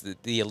think it's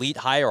the elite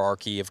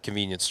hierarchy of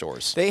convenience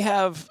stores. They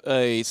have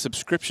a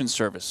subscription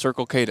service,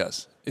 Circle K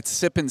does. It's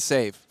Sip and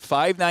Save,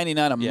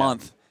 $5.99 a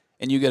month,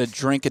 and you get a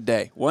drink a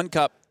day. 1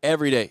 cup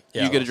every day.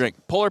 Yeah. You get a drink.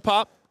 Polar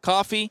Pop,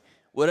 coffee,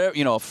 whatever,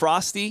 a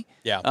Frosty.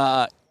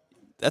 Yeah.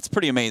 That's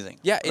pretty amazing.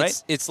 Yeah,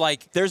 right? It's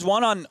like there's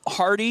one on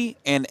Hardy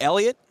and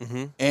Elliott,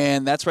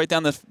 and that's right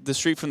down the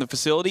street from the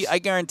facility. I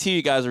guarantee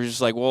you guys are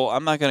just like, well,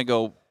 I'm not going to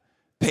go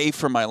pay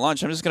for my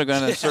lunch. I'm just going to go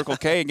down to Circle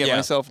K and get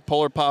myself a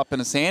Polar Pop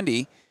and a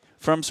Sandy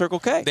from Circle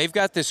K. They've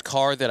got this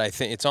car that I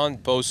think it's on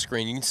Bo's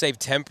screen. You can save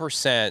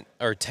 10%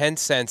 or 10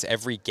 cents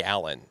every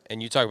gallon.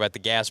 And you talk about the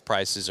gas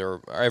prices are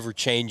ever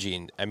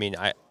changing. I mean,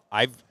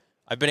 I've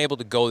been able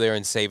to go there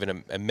and save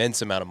an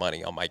immense amount of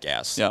money on my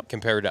gas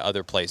compared to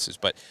other places.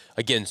 But,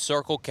 again,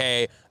 Circle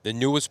K, the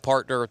newest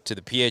partner to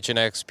the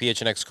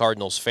PHNX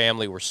Cardinals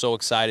family. We're so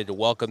excited to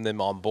welcome them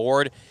on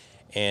board.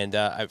 And,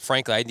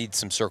 frankly, I need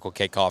some Circle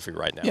K coffee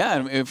right now. Yeah,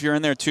 and if you're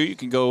in there, too, you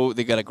can go.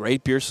 They got a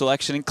great beer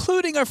selection,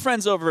 including our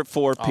friends over at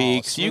Four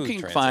Peaks. You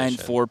can find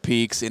Four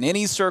Peaks in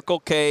any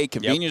Circle K,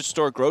 convenience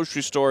store,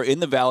 grocery store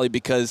in the Valley,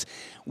 because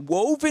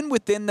woven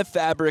within the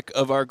fabric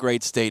of our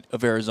great state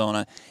of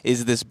Arizona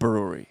is this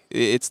brewery.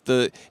 It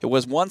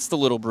was once the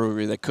little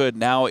brewery that could.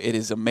 Now it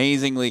is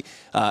amazingly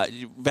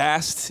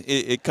vast.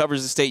 It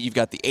covers the state. You've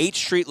got the 8th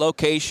Street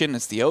location.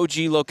 It's the OG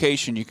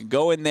location. You can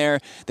go in there.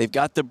 They've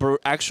got the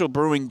actual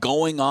brewing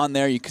going on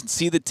there. You can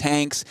see the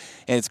tanks,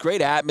 and it's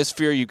great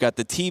atmosphere. You've got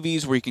the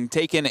TVs where you can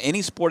take in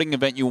any sporting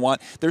event you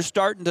want. They're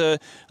starting to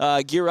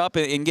gear up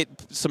and get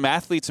some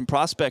athletes and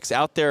prospects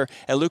out there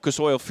at Lucas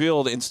Oil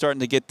Field and starting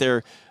to get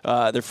their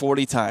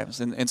 40 times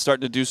and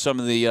starting to do some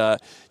of the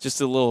just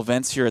the little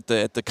events here at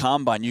the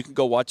Combine. You can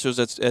go watch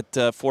those at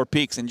Four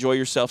Peaks. Enjoy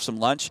yourself some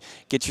lunch.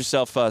 Get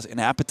yourself an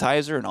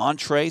appetizer, an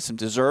entree, some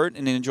dessert,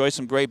 and enjoy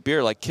some great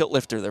beer like Kilt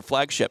Lifter, their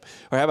flagship.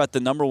 Or how about the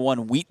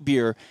 #1 wheat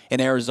beer in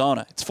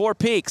Arizona? It's Four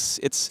Peaks.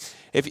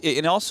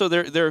 And also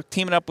they're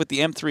teaming up with the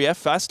M3F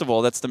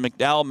Festival. That's the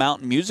McDowell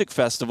Mountain Music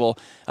Festival,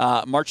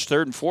 March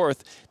 3rd and 4th.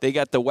 They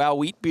got the Wow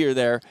Wheat beer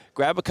there.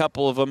 Grab a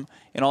couple of them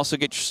and also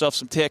get yourself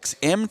some ticks.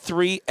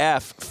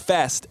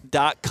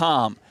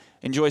 M3FFest.com.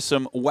 Enjoy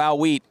some Wow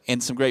Wheat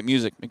and some great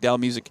music.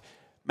 McDowell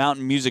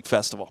Mountain Music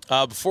Festival.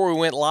 Before we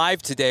went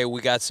live today,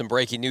 we got some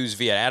breaking news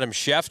via Adam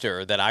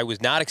Schefter that I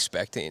was not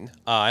expecting.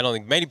 I don't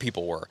think many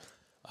people were.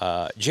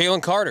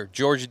 Jalen Carter,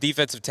 Georgia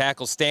defensive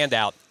tackle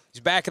standout.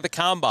 He's back at the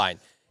Combine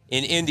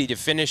in Indy to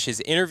finish his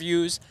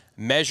interviews,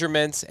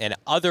 measurements, and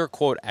other,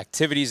 quote,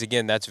 activities.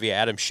 Again, that's via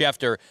Adam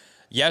Schefter.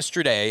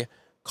 Yesterday,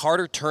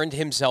 Carter turned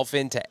himself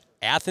into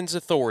Athens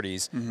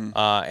authorities and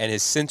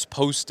has since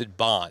posted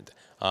bond.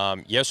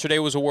 Yesterday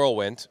was a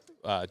whirlwind.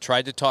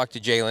 Tried to talk to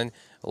Jalen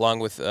along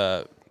with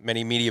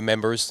many media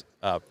members.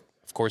 Of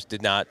course,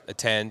 did not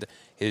attend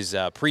his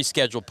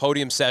pre-scheduled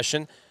podium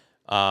session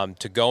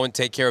to go and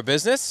take care of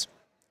business.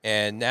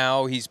 And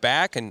now he's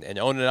back and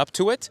owning up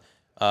to it.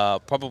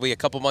 Probably a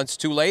couple months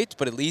too late,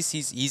 but at least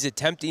he's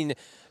attempting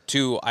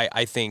to,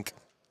 I think,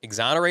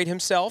 exonerate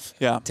himself,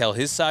 tell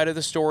his side of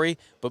the story,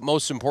 but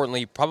most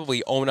importantly,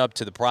 probably own up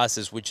to the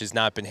process, which has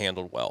not been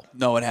handled well.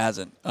 No, it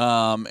hasn't.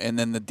 And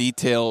then the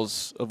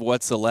details of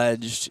what's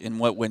alleged and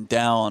what went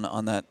down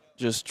on that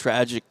just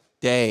tragic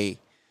day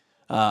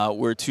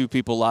where two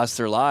people lost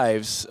their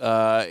lives,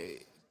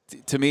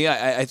 to me,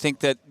 I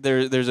think that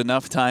there's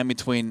enough time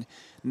between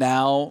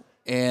now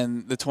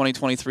and the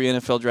 2023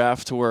 NFL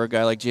draft to where a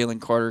guy like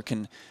Jalen Carter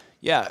can,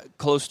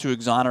 close to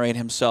exonerate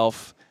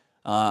himself.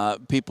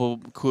 People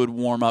could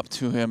warm up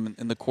to him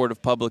in the court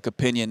of public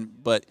opinion,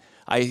 but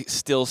I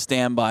still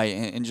stand by,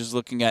 and just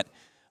looking at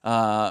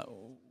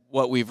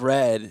what we've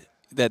read,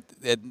 that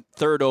at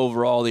third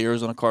overall, the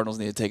Arizona Cardinals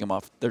need to take him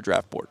off their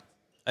draft board.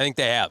 I think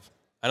they have.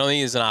 I don't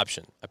think it's an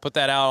option. I put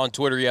that out on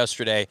Twitter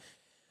yesterday.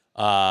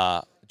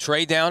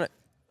 Trade down,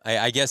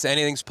 I guess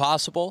anything's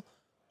possible.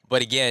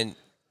 But again,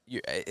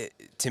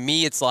 to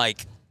me, it's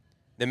like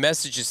the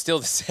message is still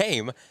the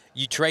same.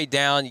 You trade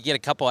down, you get a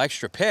couple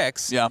extra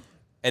picks. Yeah.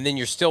 And then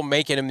you're still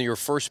making him your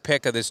first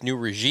pick of this new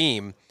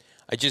regime.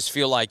 I just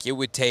feel like it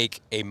would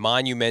take a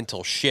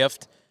monumental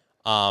shift.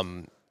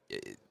 The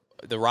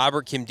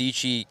Robert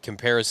Kimdichie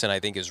comparison,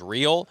 I think, is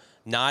real.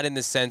 Not in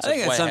the sense I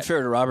think of that's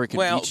unfair to Robert Kimdichie.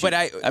 Well, but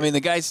I mean,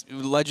 the guy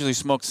allegedly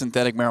smoked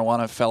synthetic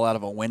marijuana and fell out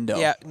of a window.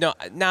 Yeah, no,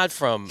 not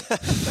from,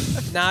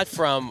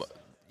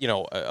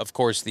 of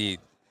course,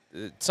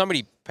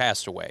 somebody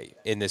passed away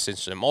in this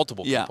incident,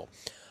 multiple people.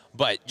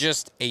 But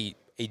just a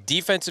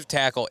defensive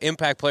tackle,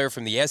 impact player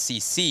from the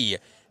SEC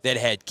that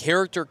had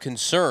character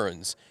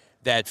concerns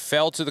that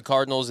fell to the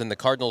Cardinals, and the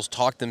Cardinals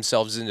talked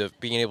themselves into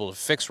being able to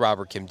fix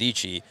Robert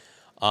Kimdichie.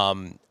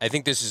 I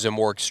think this is a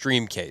more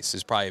extreme case.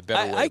 Is probably a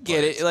better way to put it. I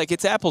get it. Like,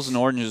 it's apples and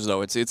oranges,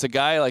 though. It's a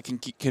guy like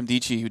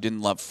Kimdichie who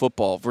didn't love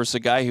football versus a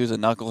guy who's a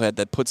knucklehead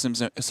that puts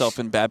himself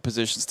in bad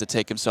positions to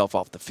take himself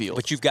off the field.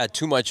 But you've got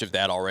too much of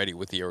that already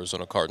with the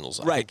Arizona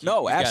Cardinals. Right.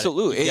 No,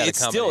 absolutely.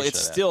 It's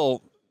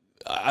still.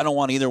 I don't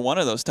want either one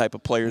of those type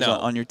of players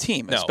on your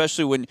team,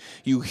 especially when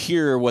you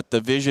hear what the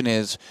vision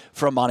is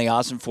from Monty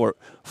Ossenfort,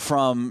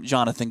 from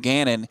Jonathan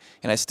Gannon,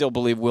 and I still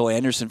believe Will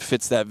Anderson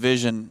fits that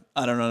vision.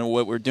 I don't know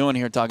what we're doing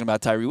here talking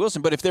about Tyree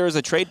Wilson, but if there is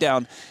a trade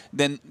down,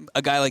 then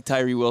a guy like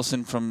Tyree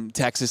Wilson from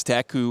Texas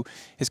Tech, who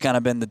has kind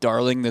of been the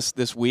darling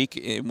this week,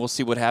 and we'll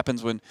see what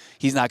happens when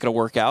he's not going to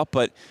work out,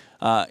 but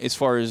as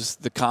far as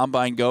the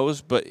combine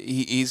goes, but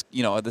he's,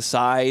 the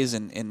size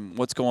and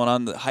what's going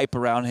on, the hype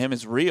around him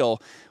is real.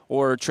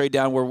 Or trade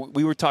down where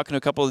we were talking to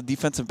a couple of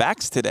defensive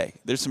backs today.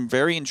 There's some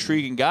very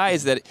intriguing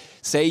guys that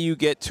say you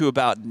get to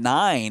about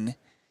 9,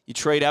 you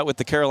trade out with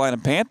the Carolina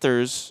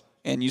Panthers,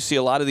 and you see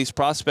a lot of these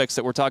prospects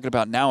that we're talking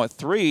about now at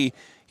 3,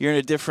 you're in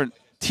a different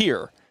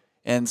tier.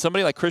 And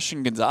somebody like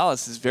Christian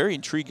Gonzalez is very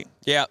intriguing.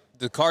 Yeah,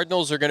 the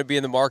Cardinals are going to be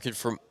in the market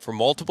for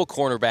multiple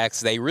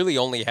cornerbacks. They really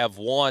only have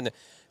one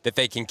that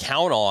they can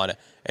count on,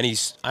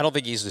 and I don't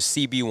think he's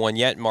the CB1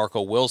 yet,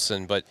 Marco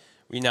Wilson, but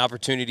we have an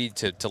opportunity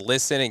to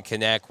listen and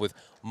connect with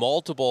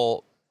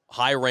multiple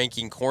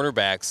high-ranking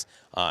cornerbacks.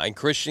 And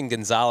Christian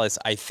Gonzalez,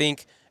 I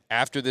think,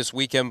 after this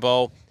weekend,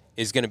 Bo,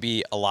 is going to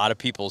be a lot of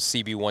people's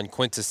CB1,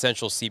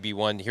 quintessential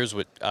CB1. Here's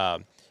what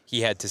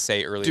he had to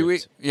say earlier. Do we?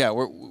 Yeah,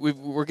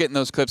 we're getting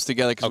those clips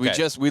together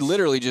because we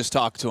literally just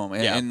talked to him,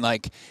 and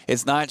like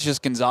it's not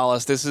just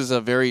Gonzalez. This is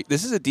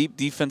a deep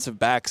defensive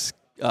backs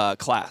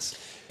class.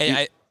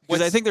 And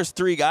because I think there's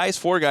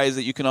 4 guys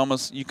that you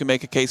can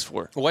make a case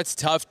for. What's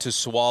tough to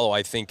swallow,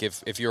 I think,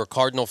 if you're a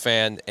Cardinal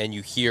fan and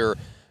you hear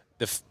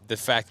the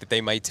fact that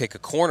they might take a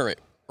corner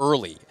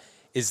early,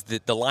 is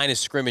that the line of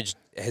scrimmage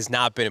has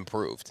not been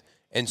improved.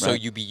 And so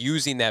you'd be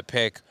using that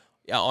pick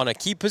on a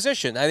key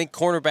position. I think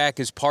cornerback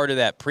is part of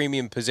that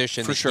premium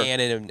position that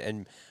Gannon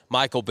and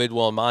Michael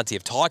Bidwell and Monty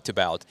have talked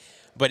about.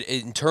 But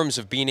in terms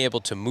of being able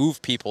to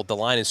move people, the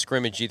line of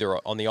scrimmage, either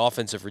on the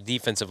offensive or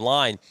defensive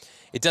line,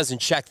 it doesn't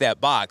check that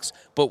box.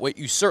 But what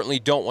you certainly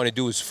don't want to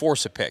do is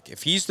force a pick.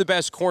 If he's the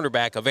best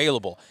cornerback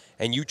available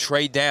and you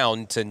trade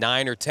down to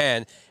 9 or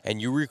 10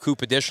 and you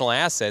recoup additional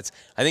assets,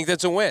 I think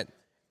that's a win.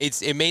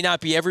 It may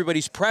not be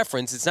everybody's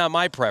preference. It's not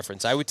my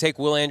preference. I would take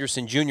Will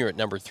Anderson Jr. at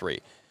number 3.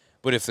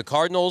 But if the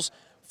Cardinals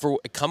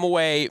come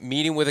away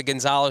meeting with a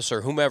Gonzalez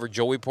or whomever,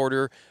 Joey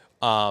Porter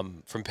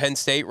from Penn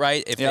State,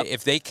 right?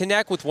 If they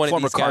connect with one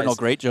of these guys. Former Cardinal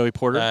great, Joey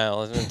Porter.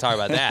 Let's talk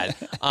about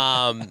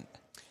that.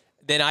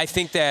 Then I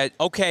think that,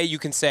 okay, you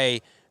can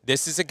say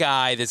this is a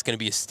guy that's going to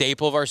be a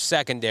staple of our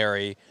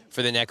secondary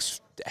for the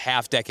next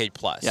half decade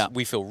plus. Yeah.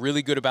 We feel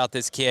really good about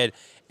this kid.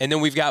 And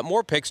then we've got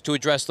more picks to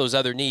address those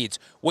other needs.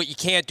 What you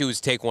can't do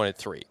is take one at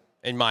 3,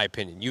 in my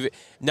opinion.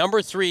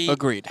 Number 3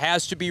 Agreed.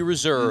 Has to be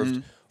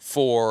reserved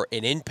for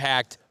an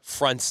impact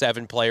front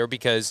 7 player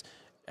because,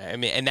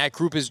 and that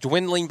group is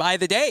dwindling by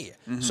the day.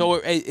 So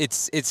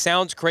it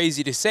sounds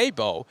crazy to say,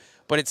 Bo,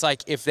 but it's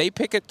like if they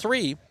pick at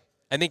 3,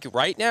 I think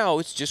right now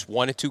it's just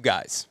 1 or 2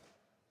 guys.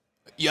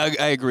 Yeah,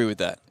 I agree with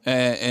that.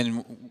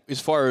 And as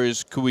far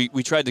as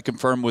we tried to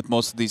confirm with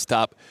most of these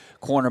top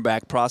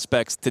cornerback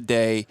prospects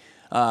today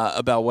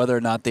about whether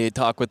or not they had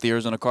talked with the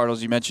Arizona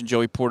Cardinals. You mentioned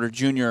Joey Porter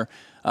Jr.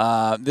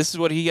 This is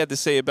what he had to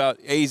say about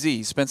AZ.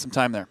 He spent some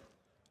time there.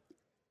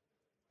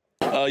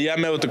 Yeah, I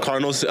met with the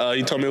Cardinals.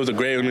 He told me it was a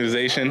great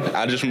organization.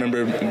 I just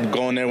remember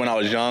going there when I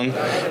was young,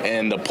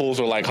 and the pools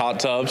were like hot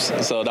tubs.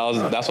 So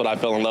that's what I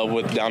fell in love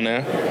with down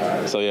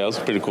there. So, yeah, it was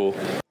pretty cool.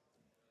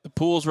 The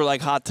pools were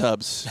like hot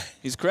tubs.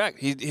 He's correct.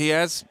 He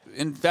has,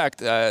 in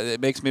fact, it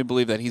makes me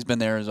believe that he's been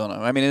to Arizona.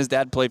 I mean, his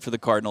dad played for the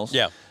Cardinals.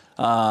 Yeah.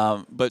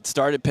 But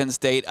started at Penn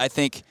State. I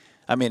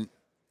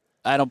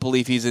don't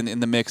believe he's in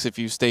the mix if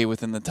you stay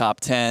within the top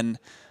 10.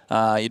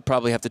 You'd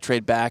probably have to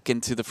trade back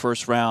into the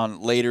first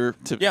round later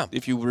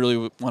if you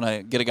really want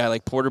to get a guy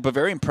like Porter. But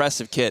very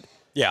impressive kid.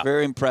 Yeah.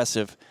 Very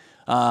impressive.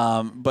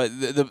 But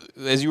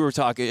as you were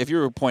talking, if you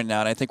were pointing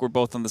out, I think we're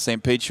both on the same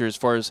page here as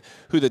far as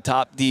who the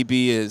top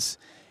DB is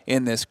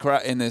in this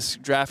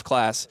draft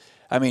class.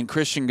 I mean,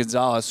 Christian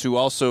Gonzalez, who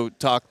also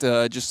talked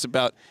just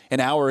about an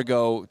hour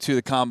ago to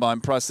the Combine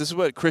Press. This is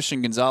what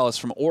Christian Gonzalez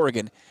from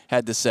Oregon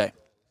had to say.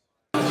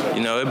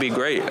 It'd be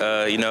great,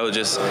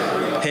 just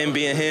him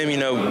being him,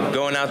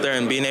 going out there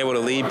and being able to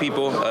lead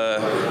people.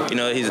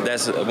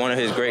 That's one of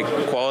his great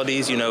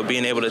qualities,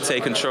 being able to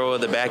take control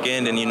of the back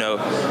end and,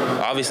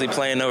 obviously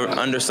playing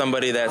under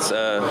somebody that's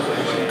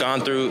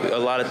gone through a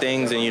lot of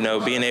things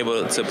and, being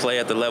able to play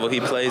at the level he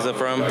plays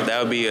from.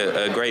 That would be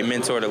a great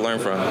mentor to learn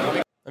from.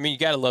 I mean, you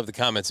got to love the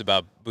comments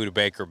about Budda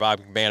Baker. Bob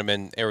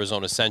McManaman,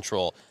 Arizona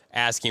Central,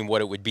 asking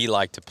what it would be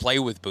like to play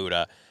with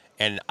Budda.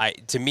 And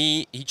to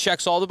me, he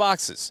checks all the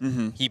boxes.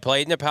 Mm-hmm. He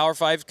played in a Power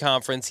 5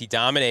 conference. He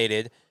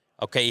dominated.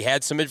 Okay, he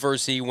had some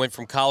adversity. He went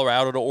from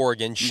Colorado to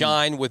Oregon.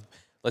 Shined with,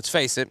 let's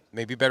face it,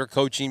 maybe better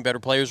coaching, better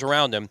players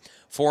around him.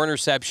 4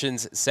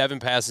 interceptions,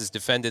 7 passes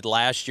defended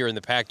last year in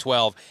the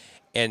Pac-12.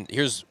 And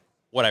here's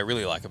what I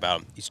really like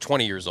about him. He's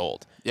 20 years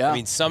old. Yeah. I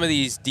mean, some of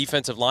these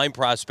defensive line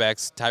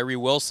prospects, Tyree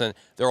Wilson,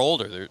 they're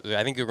older.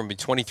 I think they're going to be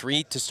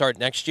 23 to start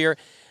next year.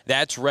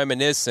 That's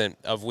reminiscent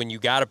of when you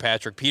got a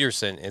Patrick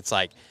Peterson. It's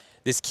like,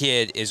 this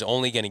kid is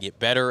only going to get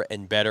better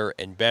and better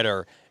and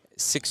better.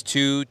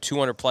 6'2",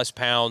 200-plus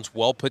pounds,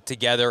 well put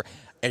together,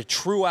 and a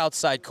true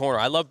outside corner.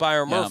 I love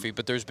Byron Murphy,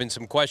 but there's been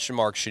some question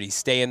marks. Should he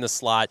stay in the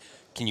slot?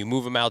 Can you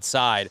move him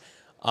outside?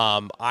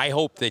 I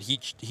hope that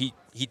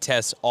he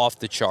tests off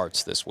the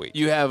charts this week.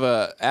 You have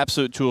an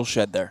absolute tool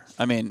shed there.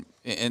 I mean,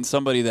 and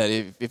somebody that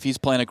if he's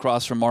playing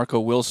across from Marco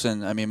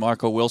Wilson, I mean,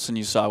 Marco Wilson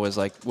you saw was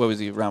like, what was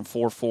he, around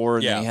 4'4",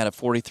 and then he had a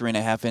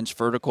 43.5-inch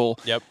vertical.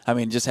 Yep. I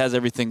mean, just has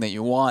everything that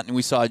you want. And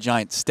we saw a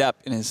giant step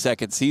in his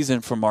second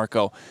season from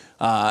Marco.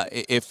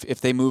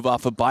 If they move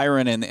off of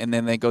Byron and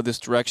then they go this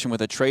direction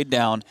with a trade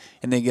down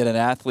and they get an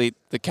athlete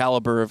the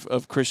caliber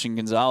of Christian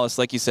Gonzalez,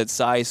 like you said,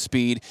 size,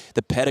 speed,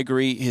 the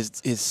pedigree,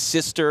 his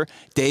sister,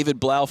 David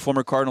Blau,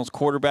 former Cardinals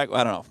quarterback.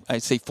 I don't know. I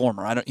say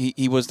former.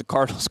 He was the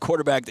Cardinals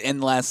quarterback to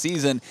end last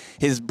season.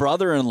 His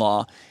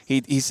brother-in-law,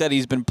 he said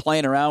he's been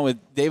playing around with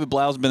David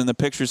Blau's been in the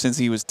picture since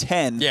he was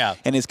 10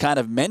 and has kind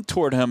of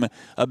mentored him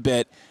a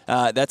bit.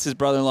 That's his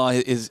brother-in-law.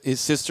 His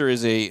sister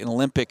is an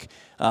Olympic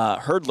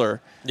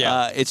hurdler.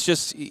 It's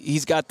just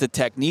he's got the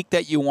technique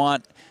that you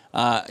want.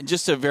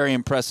 Just a very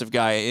impressive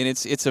guy, and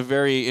it's a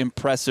very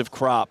impressive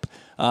crop.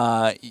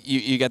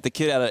 You got the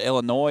kid out of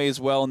Illinois as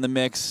well in the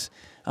mix.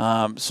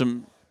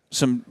 Some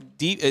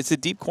deep. It's a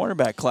deep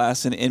cornerback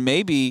class, and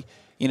maybe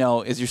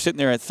as you're sitting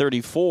there at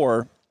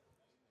 34,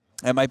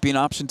 that might be an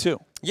option too.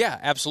 Yeah,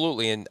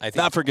 absolutely. And I think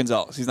not for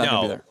Gonzalez. He's not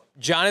going to be there.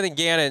 Jonathan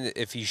Gannon,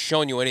 if he's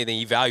shown you anything,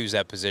 he values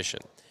that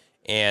position.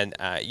 And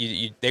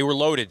they were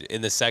loaded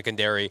in the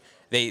secondary.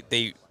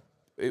 It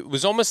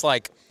was almost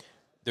like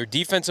their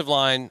defensive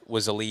line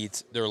was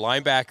elite, their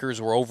linebackers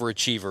were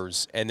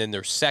overachievers, and then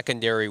their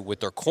secondary with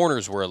their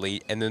corners were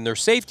elite, and then their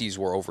safeties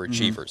were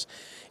overachievers.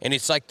 And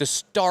it's like the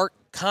stark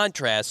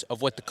contrast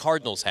of what the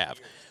Cardinals have.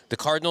 The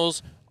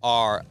Cardinals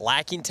are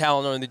lacking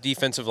talent on the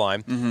defensive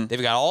line.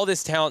 They've got all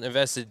this talent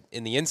invested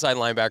in the inside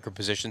linebacker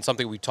position,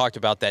 something we talked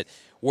about that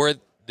where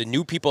the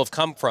new people have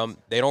come from,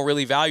 they don't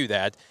really value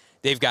that.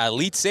 They've got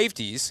elite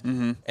safeties,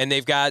 and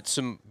they've got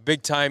some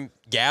big-time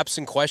gaps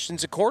and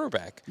questions at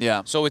cornerback.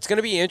 Yeah. So it's going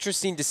to be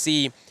interesting to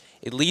see,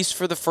 at least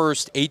for the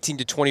first 18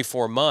 to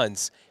 24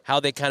 months,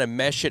 how they kind of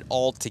mesh it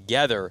all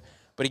together.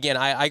 But again,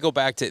 I go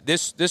back to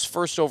this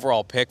first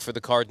overall pick for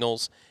the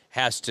Cardinals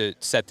has to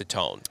set the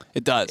tone.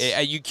 It does.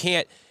 You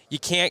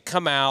can't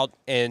come out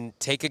and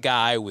take a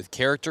guy with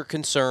character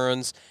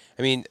concerns.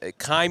 I mean,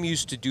 Keim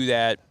used to do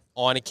that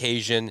on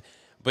occasion,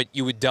 but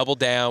you would double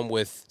down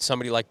with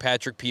somebody like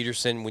Patrick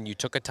Peterson when you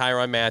took a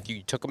Tyrann Mathieu.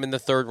 You took him in the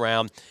 3rd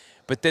round.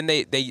 But then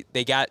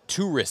they got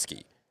too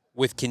risky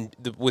with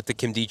the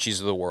Kimdichis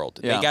of the world.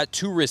 Yeah. They got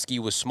too risky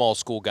with small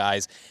school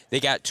guys. They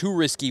got too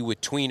risky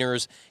with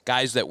tweeners,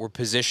 guys that were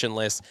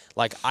positionless.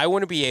 Like, I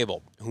want to be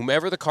able,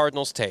 whomever the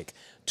Cardinals take,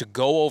 to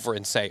go over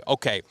and say,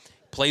 okay,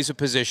 plays a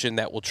position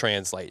that will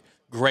translate.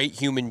 Great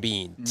human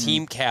being,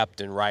 team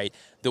captain, right?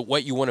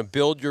 What you want to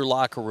build your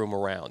locker room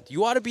around.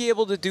 You ought to be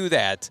able to do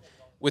that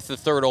with the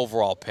 3rd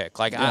overall pick.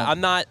 Like, I'm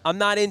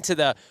not into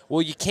the,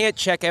 well, you can't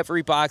check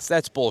every box.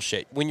 That's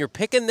bullshit. When you're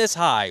picking this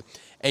high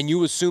and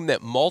you assume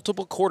that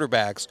multiple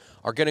quarterbacks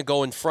are going to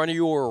go in front of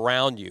you or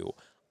around you,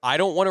 I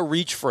don't want to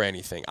reach for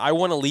anything. I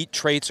want elite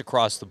traits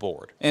across the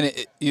board. And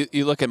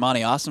you look at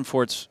Monty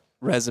Ossenfort's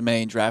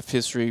resume and draft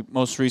history,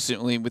 most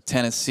recently with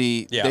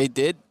Tennessee. Yeah. They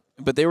did,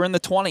 but they were in the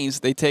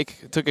 20s. They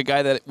took a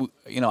guy that,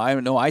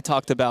 I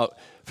talked about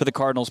for the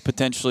Cardinals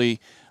potentially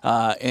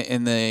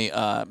in the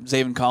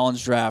Zaven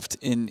Collins draft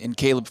in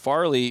Caleb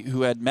Farley,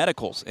 who had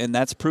medicals, and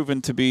that's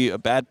proven to be a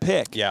bad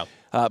pick. Yeah.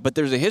 But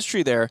there's a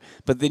history there.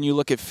 But then you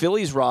look at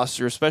Philly's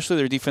roster, especially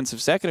their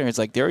defensive secondary. It's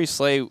like Darius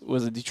Slay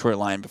was a Detroit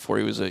Lion before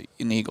he was an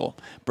Eagle.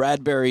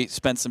 Bradbury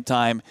spent some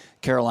time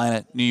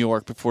Carolina, New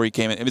York before he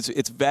came in.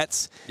 It's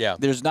vets. Yeah.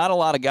 There's not a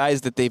lot of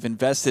guys that they've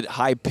invested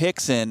high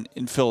picks in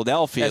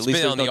Philadelphia. It's at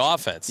least been on the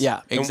offense.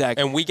 Yeah,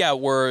 exactly. And we got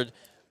word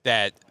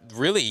that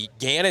really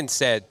Gannon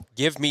said,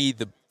 give me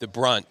the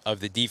brunt of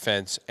the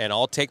defense, and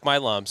I'll take my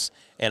lumps,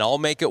 and I'll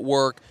make it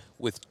work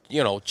with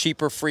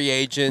cheaper free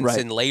agents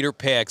and later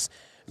picks.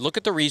 Look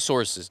at the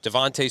resources.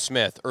 Devontae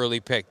Smith, early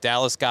pick.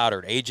 Dallas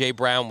Goedert. A.J.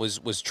 Brown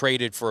was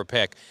traded for a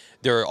pick.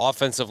 Their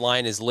offensive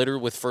line is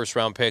littered with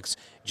first-round picks.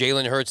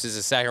 Jalen Hurts is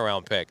a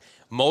second-round pick.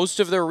 Most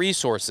of their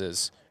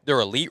resources, their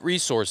elite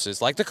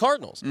resources, like the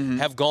Cardinals,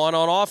 have gone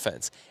on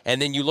offense.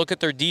 And then you look at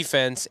their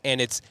defense,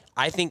 and it's,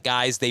 I think,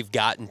 guys they've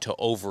gotten to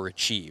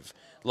overachieve.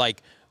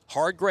 Like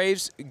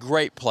Hargraves,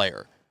 great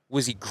player.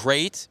 Was he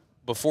great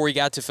before he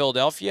got to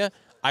Philadelphia?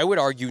 I would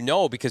argue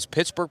no, because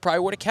Pittsburgh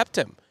probably would have kept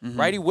him,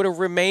 right? He would have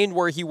remained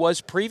where he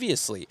was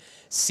previously.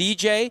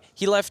 CJ,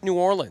 he left New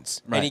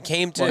Orleans, and he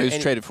came to. Well, he was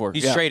traded for.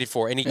 He's traded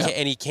for, and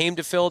he came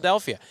to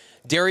Philadelphia.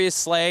 Darius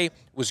Slay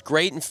was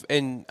great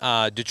in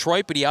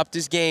Detroit, but he upped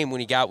his game when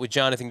he got with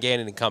Jonathan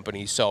Gannon and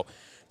company. So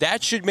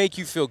that should make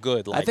you feel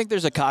good. I think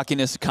there's a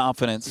cockiness,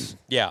 confidence.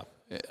 Yeah.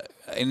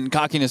 And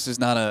cockiness is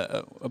not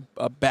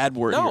a bad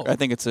word here. I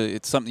think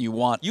it's something you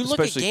want. You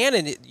look at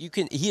Gannon,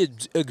 he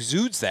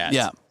exudes that.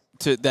 Yeah.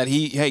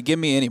 Give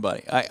me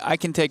anybody. I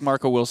can take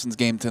Marco Wilson's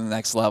game to the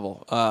next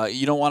level.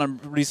 You don't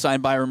want to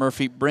re-sign Byron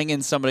Murphy, bring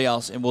in somebody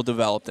else, and we'll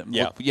develop them.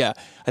 Yeah.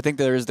 I think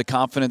there is the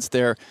confidence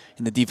there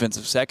in the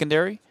defensive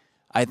secondary.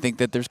 I think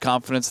that there's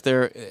confidence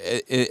there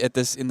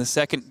in the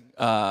second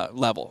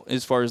level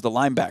as far as the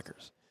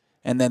linebackers.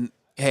 And then,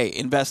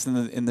 invest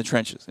in the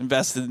trenches,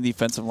 invest in the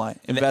defensive line,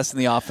 invest in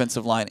the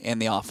offensive line and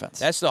the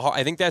offense.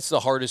 I think that's the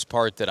hardest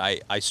part that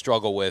I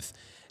struggle with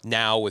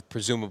now, with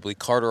presumably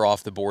Carter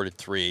off the board at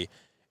 3.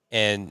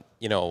 And,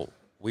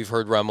 we've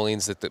heard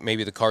rumblings that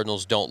maybe the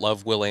Cardinals don't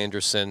love Will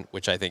Anderson,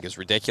 which I think is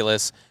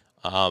ridiculous.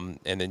 And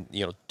then,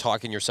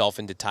 talking yourself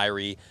into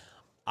Tyree.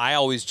 I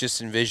always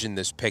just envision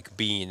this pick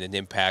being an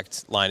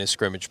impact line of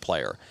scrimmage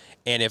player.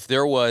 And if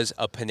there was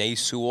a Penei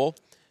Sewell,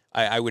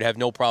 I would have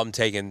no problem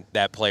taking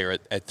that player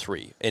at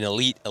 3, an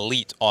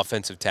elite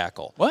offensive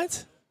tackle.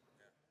 What?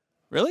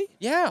 Really?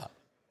 Yeah.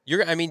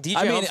 DJ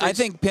Humphries, I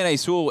think Penei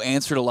Sewell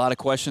answered a lot of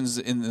questions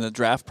in the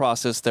draft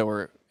process that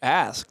were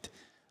asked.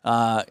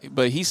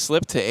 But he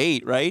slipped to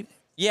 8, right?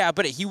 Yeah,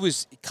 but he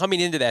was coming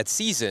into that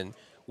season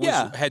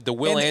had the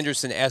Will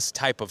Anderson-esque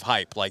type of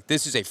hype. Like,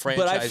 this is a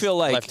franchise but I feel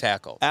like left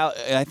tackle.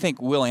 I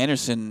think Will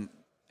Anderson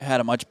had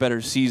a much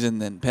better season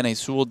than Penei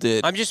Sewell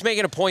did. I'm just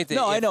making a point that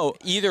I know.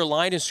 Either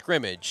line of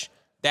scrimmage,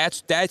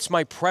 that's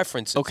my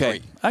preference at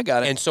 3. I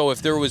got it. And so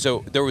if there was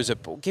a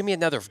give me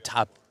another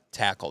top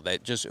tackle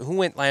who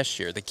went last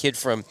year, the kid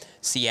from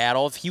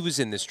Seattle, if he was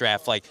in this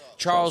draft, like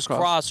Charles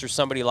Cross or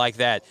somebody like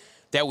that.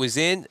 That was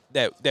in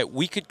that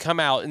we could come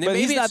out, and then but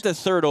maybe he's not the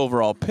 3rd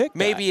overall pick.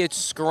 Maybe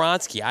it's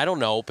Skoronski. I don't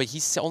know, but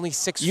he's only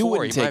 6'4". You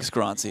wouldn't take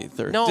Skoronski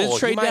 3rd. No, just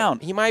trade down.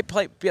 He might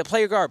play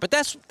a guard, but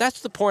that's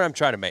the point I'm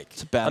trying to make.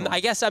 It's a bad one. I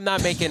guess I'm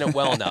not making it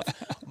well enough.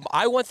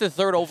 I want the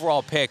 3rd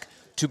overall pick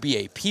to be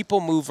a people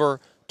mover,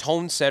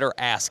 tone setter,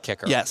 ass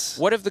kicker. Yes.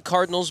 What have the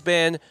Cardinals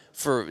been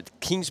for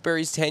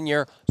Kingsbury's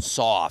tenure?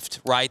 Soft,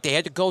 right? They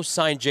had to go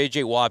sign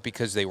J.J. Watt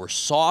because they were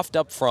soft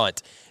up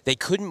front. They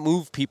couldn't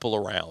move people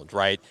around,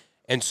 right?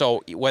 And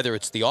so whether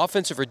it's the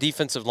offensive or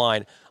defensive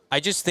line, I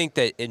just think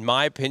that, in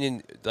my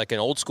opinion, like an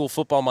old school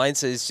football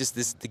mindset, is just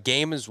this: the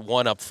game is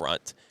won up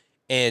front.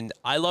 And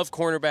I love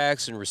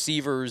cornerbacks and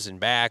receivers and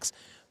backs,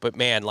 but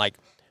man, like,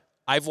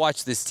 I've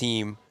watched this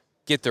team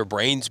get their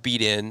brains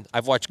beat in.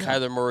 I've watched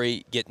Kyler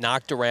Murray get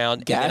knocked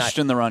around. Gashed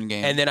in the run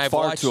game. And then I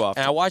watched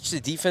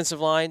the defensive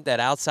line that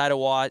outside of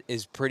Watt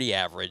is pretty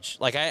average.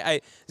 Like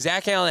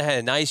Zach Allen had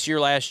a nice year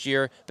last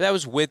year, but that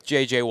was with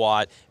J.J.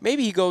 Watt.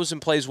 Maybe he goes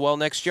and plays well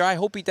next year. I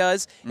hope he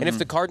does. And if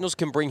the Cardinals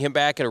can bring him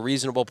back at a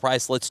reasonable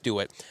price, let's do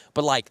it.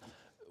 But like,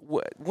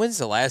 when's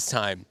the last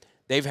time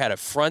they've had a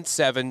front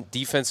 7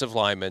 defensive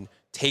lineman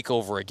take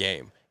over a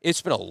game?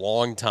 It's been a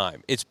long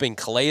time. It's been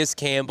Calais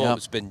Campbell. Yep.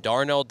 It's been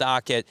Darnell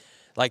Dockett.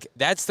 Like,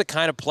 that's the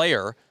kind of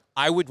player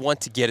I would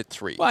want to get at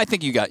 3. Well, I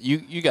think you got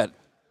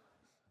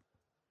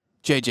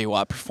J.J.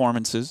 Watt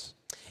performances.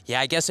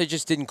 Yeah, I guess I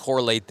just didn't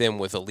correlate them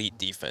with elite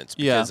defense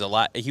because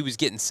he was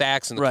getting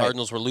sacks and the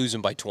Cardinals were losing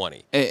by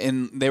 20.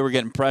 And they were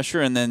getting pressure,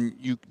 and then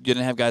you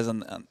didn't have guys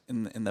in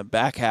the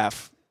back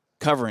half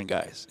covering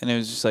guys. And it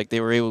was just like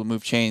they were able to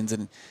move chains,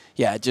 and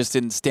it just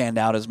didn't stand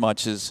out as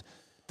much as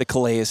the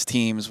Calais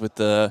teams with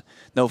the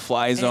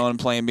no-fly zone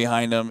playing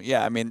behind them.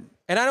 Yeah, I mean.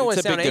 And I don't want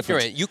to sound ignorant.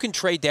 difference. You can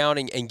trade down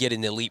and get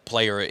an elite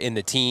player in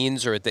the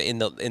teens or in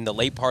the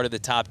late part of the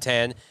top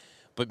 10.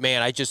 But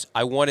man,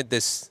 I wanted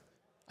this.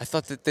 I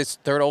thought that this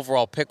third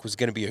overall pick was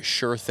going to be a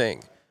sure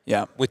thing.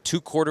 Yeah. With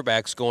 2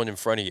 quarterbacks going in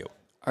front of you.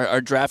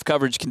 Our draft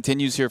coverage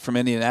continues here from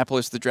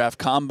Indianapolis, the Draft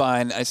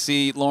Combine. I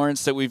see,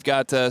 Lawrence, that we've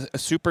got a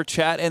super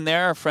chat in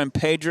there. Our friend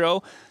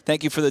Pedro,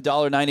 thank you for the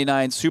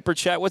 $1.99 super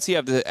chat. What's he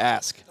have to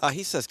ask?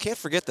 He says, can't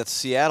forget that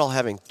Seattle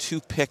having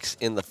 2 picks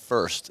in the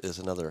first is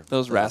another.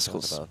 Those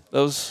rascals.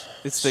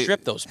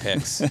 Strip those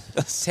picks.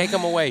 Take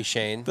them away,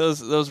 Shane.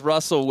 Those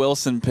Russell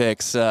Wilson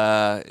picks,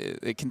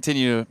 they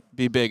continue to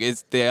be big.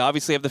 They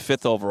obviously have the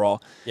 5th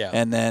overall. Yeah.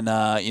 And then,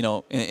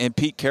 and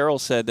Pete Carroll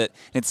said that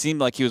it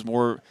seemed like he was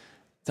more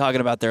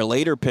talking about their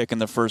later pick in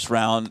the first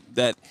round,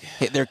 that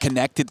they're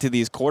connected to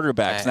these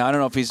quarterbacks. Now, I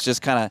don't know if he's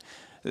just kind of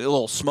a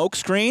little smoke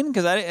screen,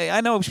 because I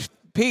know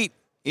Pete,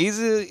 he's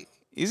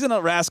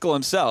a rascal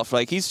himself.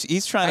 Like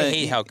he's trying to. I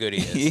hate how good he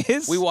is. He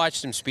is. We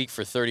watched him speak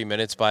for 30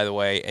 minutes, by the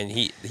way, and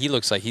he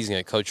looks like he's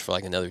going to coach for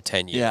like another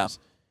 10 years.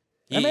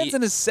 Yeah. That man's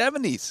in his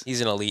 70s.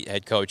 He's an elite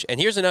head coach. And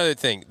here's another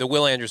thing, the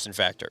Will Anderson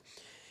factor.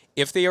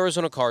 If the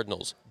Arizona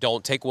Cardinals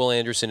don't take Will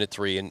Anderson at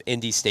 3 and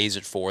Indy stays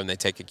at 4 and they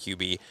take a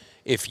QB,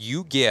 if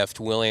you gift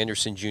Will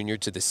Anderson Jr.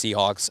 to the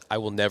Seahawks, I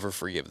will never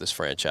forgive this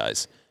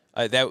franchise.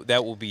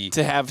 That will be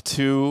to have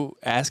 2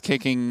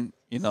 ass-kicking,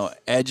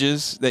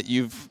 edges that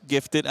you've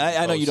gifted.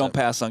 I know you don't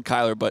pass on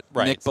Kyler, but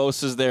right. Nick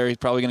Bosa's there. He's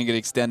probably going to get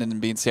extended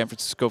and be in San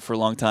Francisco for a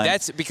long time.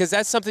 That's because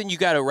that's something you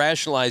got to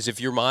rationalize if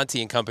you're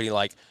Monty and company.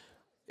 Like,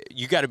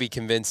 you got to be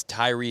convinced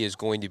Tyree is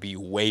going to be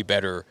way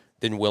better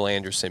than Will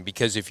Anderson,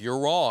 because if you're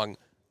wrong,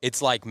 it's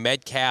like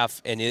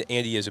Metcalf and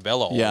Andy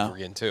Isabella all over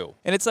again, too.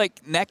 And it's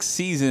like next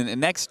season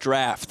and next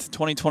draft,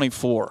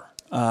 2024.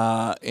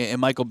 And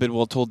Michael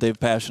Bidwell told Dave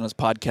Pash on his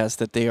podcast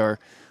that they are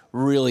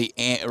really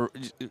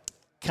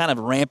kind of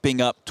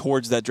ramping up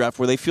towards that draft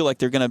where they feel like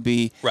they're going to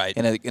be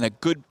in a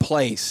good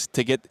place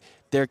to get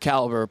their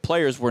caliber of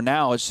players, where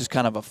now it's just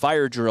kind of a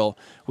fire drill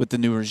with the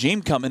new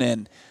regime coming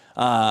in.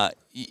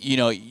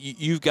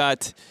 You've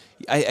got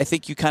 – I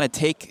think you kind of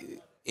take –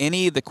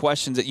 any of the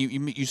questions that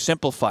you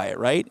simplify it,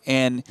 right?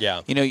 And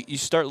you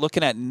start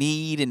looking at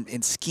need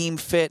and scheme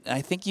fit, and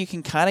I think you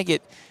can kind of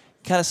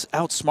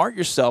outsmart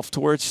yourself to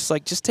where it's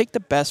just take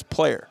the best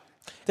player.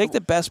 Take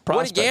the best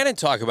prospect. What did Gannon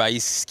talk about?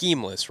 He's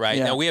schemeless, right?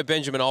 Yeah. Now, we have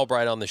Benjamin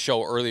Albright on the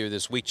show earlier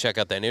this week. Check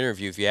out that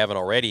interview if you haven't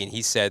already. And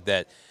he said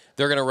that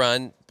they're going to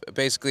run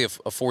basically a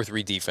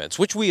 4-3 defense,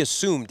 which we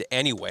assumed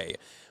anyway.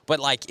 But,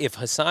 like, if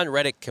Hassan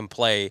Reddick can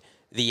play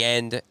the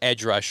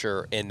edge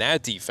rusher in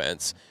that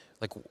defense –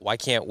 like, why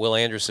can't Will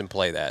Anderson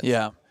play that?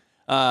 Yeah.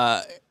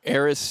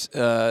 Eris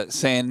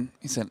saying,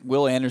 he said,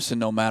 Will Anderson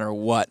no matter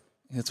what.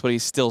 That's what he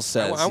still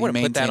says. I want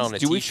to put that on a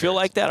Do we feel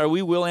like that? Are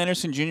we Will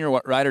Anderson Jr.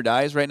 ride or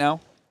dies right now?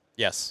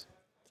 Yes.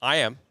 I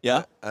am.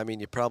 Yeah? I mean,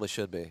 you probably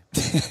should be.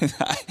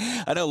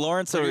 I know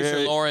Lawrence over Producer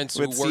here Lawrence,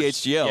 with who works,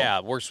 CHGO.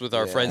 Yeah, works with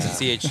our friends at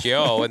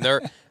CHGO.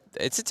 And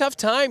it's a tough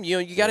time.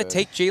 You got to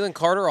take Jalen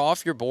Carter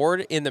off your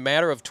board in the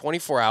matter of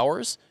 24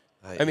 hours.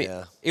 I mean,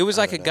 it was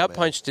like a gut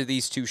punch to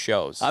these 2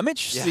 shows. I'm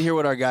interested to hear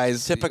what our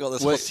guys typical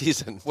this whole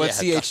season. What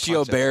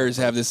CHGO Bears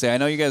have to say. I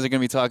know you guys are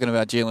going to be talking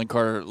about Jalen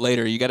Carter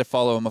later. You got to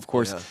follow him, of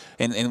course,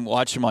 and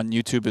watch him on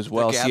YouTube as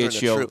well. They're gathering CHGO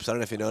the troops. I don't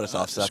know if you noticed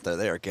offset there.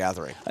 They are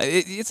gathering.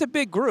 It's a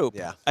big group.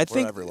 Yeah, I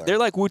think everywhere. they're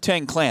like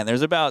Wu-Tang Clan.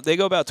 They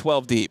go about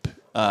 12 deep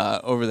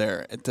over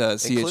there at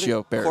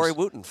CHGO Bears. Corey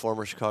Wooten,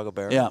 former Chicago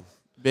Bear. Yeah,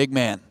 big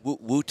man.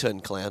 Wooten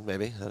Clan,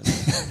 maybe.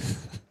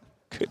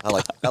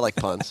 I like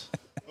puns.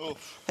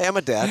 Hey, I'm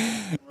a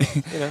dad.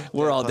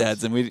 We're all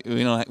dads, and we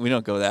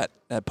don't go that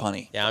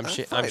punny. Yeah,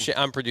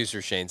 I'm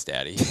producer Shane's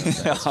daddy.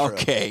 That's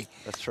okay,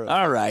 that's true.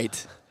 All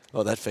right.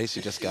 Oh, that face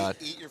you just got.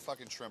 Eat your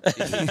fucking shrimp.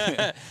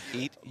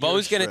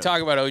 Bo's going to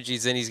talk about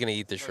OGs, then he's going to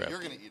eat the shrimp. You're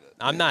going to eat it.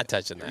 I'm not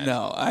touching that.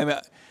 No,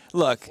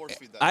 look.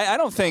 I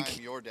don't think.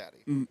 I'm your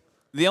daddy.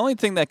 The only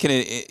thing that can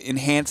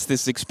enhance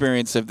this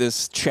experience of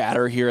this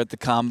chatter here at the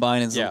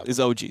Combine is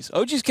OGs.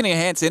 OGs can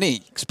enhance any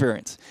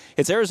experience.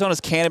 It's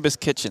Arizona's Cannabis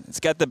Kitchen. It's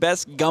got the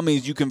best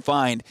gummies you can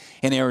find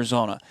in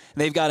Arizona.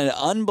 And they've got an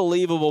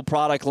unbelievable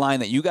product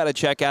line that you got to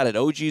check out at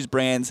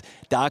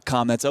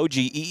ogsbrands.com. That's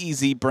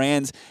OGEEZ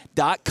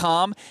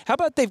brands.com. How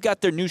about they've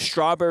got their new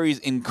strawberries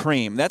in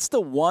cream? That's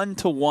the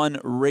 1-to-1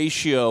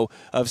 ratio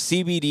of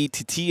CBD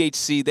to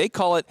THC. They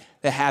call it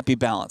the happy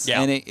balance.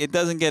 Yeah. And it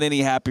doesn't get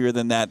any happier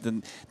than that,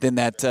 than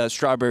that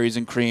strawberries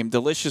and cream.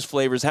 Delicious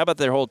flavors. How about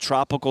their whole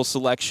tropical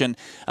selection?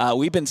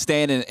 We've been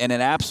staying in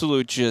an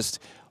absolute just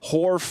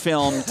horror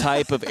film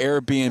type of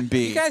Airbnb.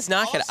 You guys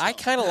knock it. I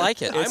kind of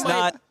like it.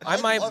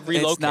 I might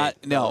relocate. It's not.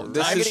 No.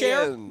 This is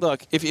share.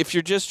 Look, if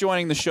you're just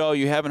joining the show,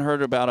 you haven't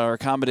heard about our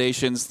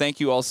accommodations.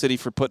 Thank you, All City,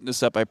 for putting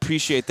this up. I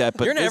appreciate that.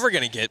 But you're never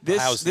going to get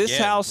housed this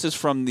again. house is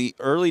from the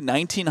early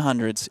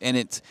 1900s, and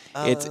it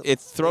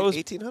throws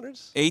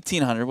 1800s,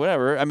 1800,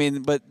 whatever. I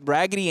mean, but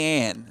Raggedy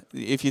Ann.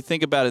 If you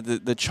think about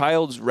it, the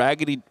child's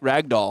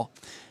ragdoll,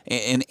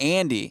 and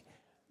Andy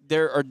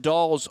there are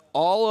dolls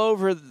all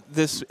over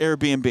this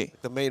Airbnb.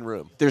 The main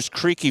room. There's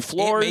creaky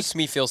floors. It makes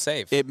me feel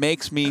safe. It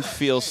makes me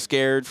feel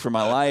scared for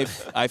my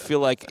life. I feel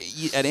like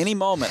at any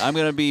moment I'm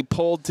going to be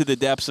pulled to the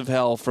depths of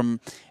hell from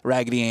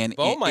Raggedy Ann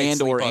Bo might and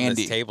sleep or on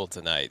Andy. this table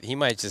tonight. He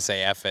might just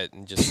say F it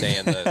and just stay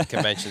in the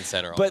convention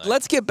center all But night.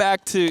 let's get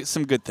back to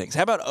some good things.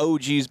 How about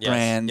OG's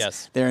brands?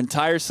 Yes. Their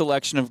entire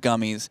selection of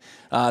gummies.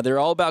 They're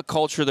all about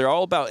culture. They're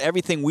all about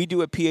everything we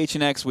do at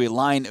PHNX. We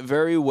align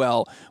very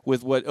well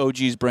with what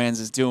OG's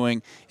brands is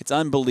doing. It's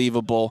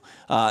unbelievable.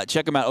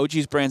 Check them out,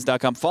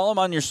 ogsbrands.com. Follow them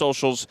on your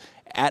socials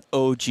at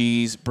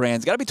OG's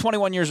Brands. Got to be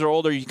 21 years or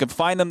older. You can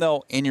find them,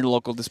 though, in your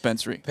local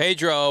dispensary.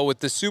 Pedro with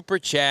the super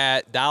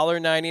chat,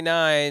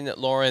 $1.99,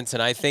 Lawrence,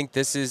 and I think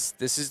this is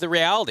the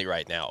reality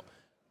right now.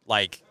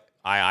 Like,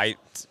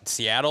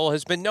 Seattle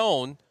has been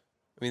known.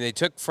 I mean, they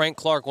took Frank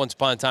Clark once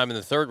upon a time in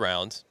the third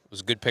round. It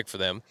was a good pick for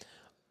them.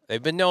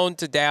 They've been known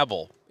to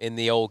dabble in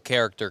the old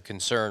character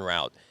concern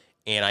route,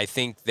 and I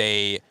think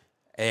they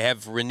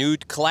have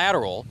renewed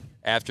collateral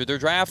after their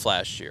draft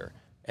last year,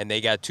 and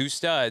they got 2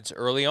 studs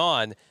early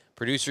on.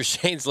 Producer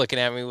Shane's looking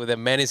at me with a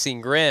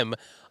menacing grin,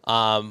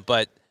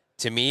 but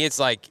to me, it's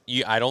like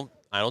I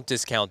don't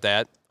discount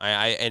that.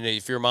 And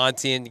if you're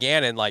Monty and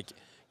Gannon, like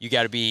you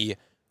got to be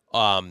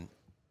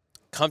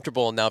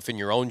comfortable enough in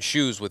your own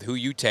shoes with who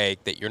you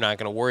take that you're not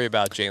going to worry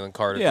about Jalen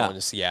Carter going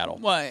to Seattle.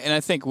 Well, and I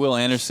think Will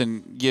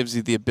Anderson gives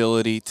you the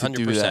ability to 100%.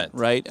 Do that,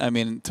 right? I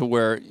mean, to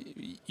where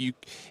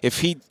if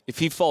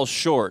he falls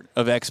short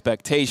of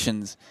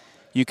expectations,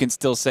 you can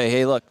still say,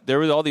 hey, look, there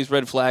was all these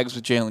red flags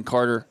with Jalen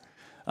Carter.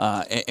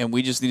 And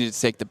we just needed to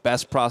take the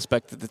best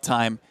prospect at the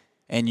time,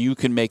 and you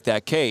can make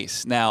that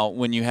case. Now,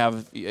 when you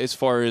have, as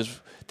far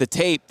as the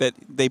tape that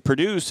they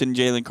produce, and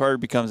Jalen Carter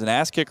becomes an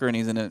ass kicker, and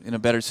he's in a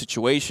better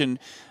situation,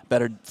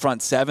 better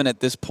front seven at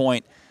this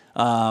point,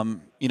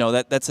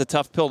 that's a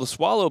tough pill to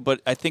swallow.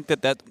 But I think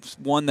that's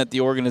one that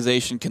the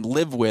organization can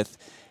live with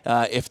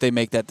if they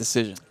make that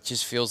decision. It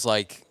just feels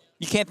like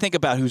you can't think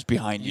about who's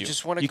behind you. You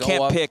just want to go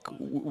up. You can't pick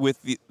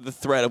with the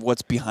threat of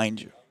what's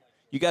behind you.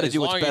 You got to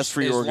do what's best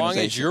for your organization. As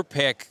long as your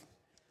pick,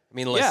 I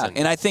mean, listen. Yeah,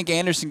 and I think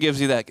Anderson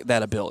gives you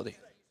that ability.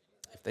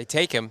 If they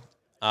take him,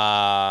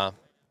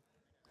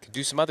 could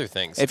do some other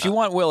things. If you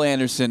want Will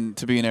Anderson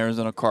to be an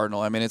Arizona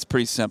Cardinal, I mean, it's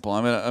pretty simple.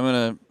 I'm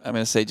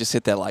gonna say just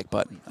hit that like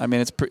button. I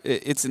mean,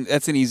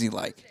 that's an easy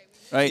like,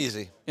 right?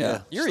 Easy.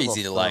 Yeah. You're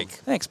easy to like.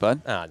 Thanks,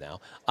 bud. No.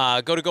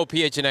 Go to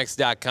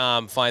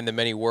gophnx.com. Find the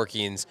many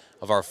workings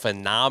of our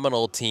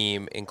phenomenal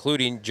team,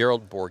 including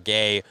Gerald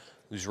Bourguet,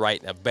 who's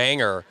writing a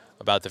banger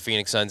about the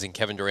Phoenix Suns and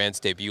Kevin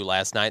Durant's debut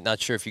last night. Not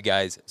sure if you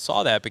guys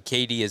saw that, but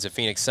KD is a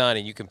Phoenix Sun,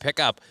 and you can pick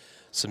up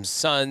some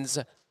Suns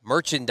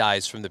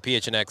merchandise from the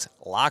PHNX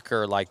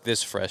locker, like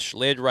this fresh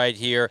lid right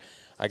here.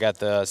 I got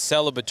the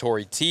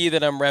celebratory tee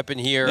that I'm repping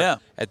here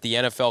at the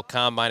NFL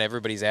Combine.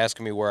 Everybody's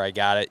asking me where I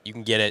got it. You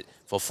can get it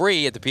for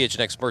free at the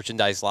PHNX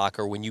merchandise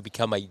locker when you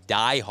become a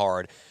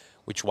diehard,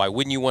 which why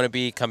wouldn't you want to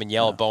be? Come and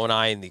yell at Bo and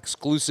I in the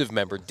exclusive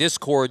member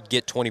Discord.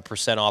 Get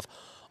 20% off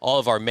all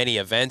of our many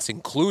events,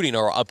 including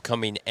our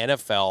upcoming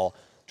NFL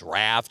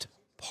draft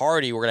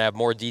party. We're going to have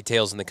more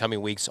details in the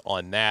coming weeks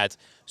on that.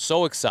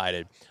 So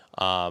excited.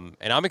 And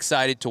I'm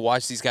excited to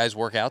watch these guys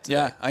work out today.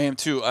 Yeah, I am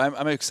too.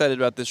 I'm excited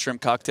about this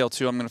shrimp cocktail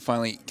too. I'm going to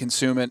finally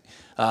consume it.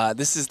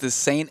 This is the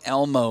St.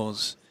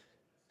 Elmo's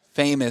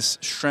famous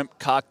shrimp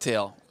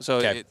cocktail. So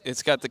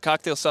it's got the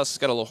cocktail sauce. It's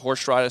got a little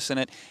horseradish in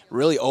it.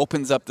 Really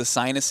opens up the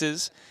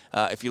sinuses.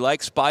 If you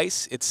like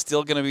spice, it's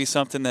still going to be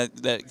something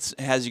that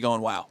has you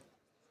going, wow.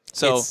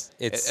 So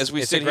as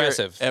we sit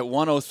aggressive. Here at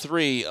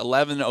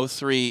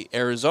 11:03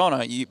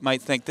 Arizona, you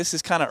might think this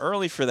is kind of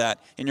early for that,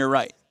 and you're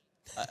right.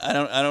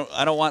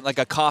 I don't want like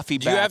a coffee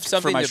Do you have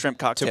for my shrimp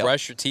cocktail. to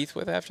brush your teeth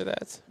with after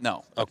that?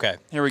 No. Okay.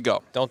 Here we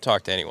go. Don't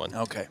talk to anyone.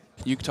 Okay.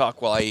 You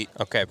talk while I eat.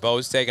 Okay.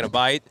 Bo's taking a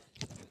bite.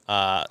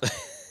 I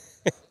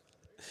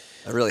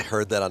really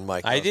heard that on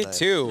mic. I did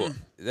too.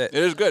 It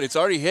is good. It's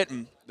already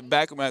hitting the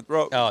back of my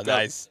throat. Oh,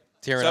 nice.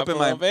 Tearing up a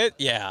little bit?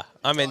 Yeah.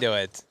 I'm into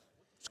it.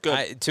 It's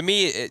good. To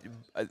me,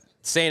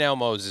 St.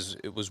 Elmo's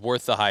it was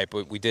worth the hype.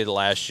 We did it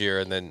last year,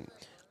 and then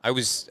I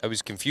was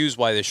confused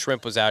why the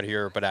shrimp was out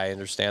here, but I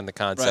understand the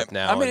concept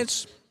now. I mean,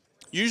 it's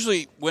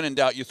usually when in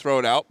doubt you throw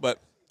it out, but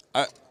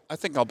I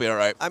think I'll be all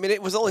right. I mean,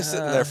 it was only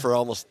sitting there for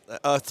almost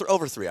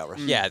over 3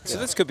 hours. Yeah, so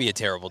this could be a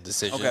terrible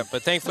decision. Okay.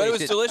 But thankfully, it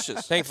was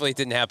delicious. Thankfully, it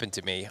didn't happen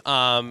to me.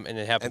 And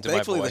it happened to my boy.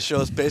 Thankfully, the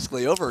show's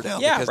basically over now.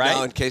 Yeah, because right?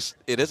 now, in case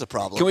it is a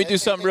problem. Can we do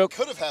something real? It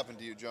could have happened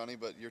to you, Johnny,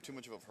 but you're too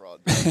much of a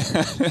fraud.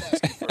 Ask you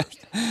first.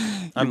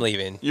 I'm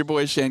leaving. Your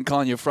boy Shane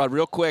calling you a fraud.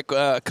 Real quick,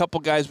 a couple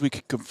guys we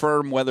could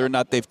confirm whether or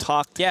not they've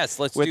talked Yes,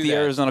 let's with do the that.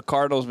 Arizona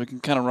Cardinals. We can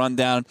kind of run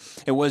down.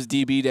 It was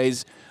DB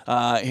days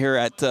here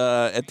at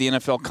the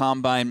NFL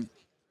Combine.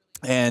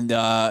 And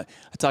I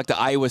talked to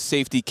Iowa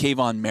safety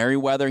Kayvon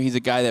Merriweather. He's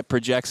a guy that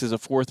projects as a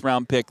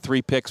 4th-round pick,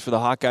 3 picks for the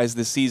Hawkeyes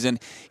this season.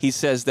 He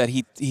says that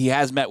he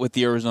has met with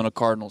the Arizona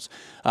Cardinals.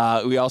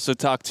 We also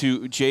talked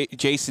to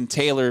Jason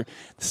Taylor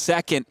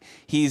II.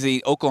 He's an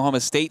Oklahoma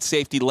State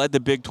safety, led the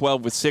Big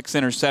 12 with 6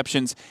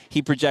 interceptions.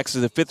 He projects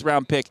as a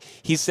 5th-round pick.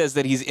 He says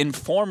that he's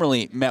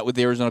informally met with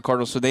the Arizona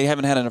Cardinals, so they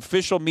haven't had an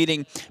official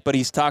meeting, but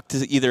he's talked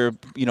to either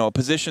a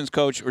positions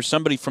coach or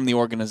somebody from the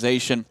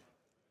organization.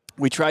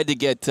 We tried to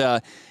get,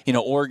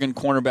 Oregon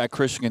cornerback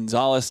Christian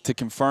Gonzalez to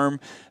confirm.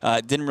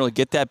 Didn't really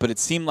get that, but it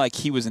seemed like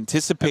he was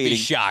anticipating. I'd be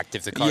shocked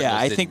if the Cardinals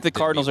I think the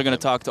Cardinals are going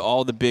to talk to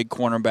all the big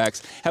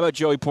cornerbacks. How about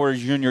Joey Porter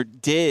Jr.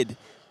 did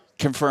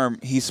confirm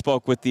he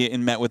spoke with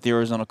and met with the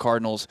Arizona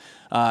Cardinals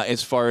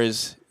as far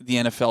as the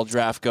NFL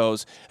draft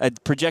goes. A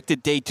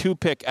projected day 2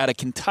 pick out of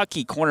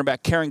Kentucky,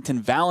 cornerback Carrington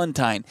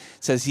Valentine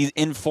says he's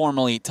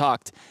informally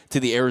talked to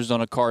the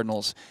Arizona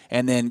Cardinals.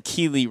 And then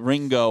Keely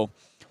Ringo,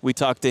 we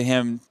talked to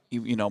him.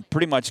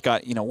 Pretty much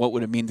got, what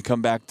would it mean to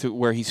come back to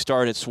where he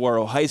started,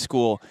 Saguaro High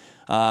School?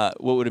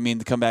 What would it mean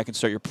to come back and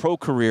start your pro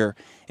career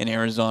in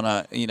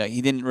Arizona? He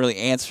didn't really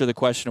answer the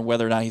question of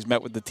whether or not he's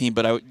met with the team,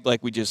 but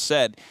like we just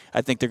said,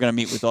 I think they're going to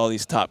meet with all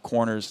these top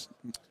corners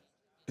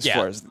as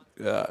far as,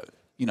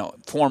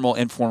 formal,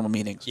 informal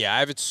meetings. Yeah, I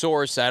have its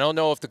source. I don't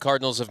know if the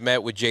Cardinals have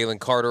met with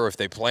Jalen Carter or if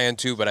they plan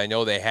to, but I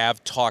know they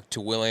have talked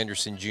to Will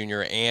Anderson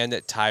Jr.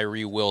 and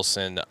Tyree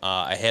Wilson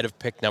ahead of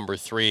pick number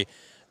 3.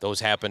 Those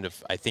happened,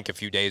 I think, a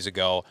few days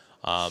ago,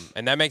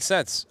 and that makes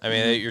sense. I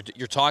mean,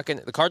 you're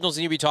talking. The Cardinals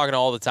need to be talking to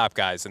all the top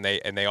guys, and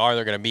they are.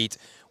 They're going to meet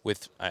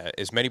with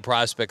as many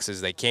prospects as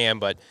they can,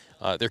 but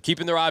they're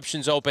keeping their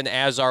options open.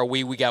 As are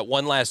we. We got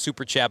one last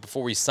super chat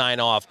before we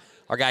sign off.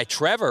 Our guy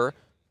Trevor,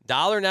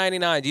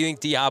 $1.99. Do you think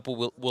D-Hop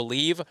will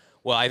leave?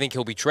 Well, I think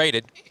he'll be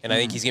traded, and I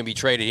think he's going to be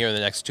traded here in the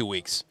next 2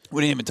 weeks.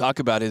 We didn't even talk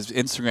about his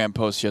Instagram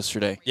post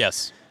yesterday.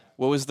 Yes.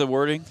 What was the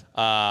wording?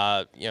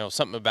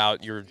 Something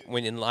about your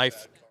win in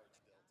life.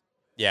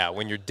 Yeah,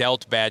 when you're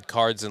dealt bad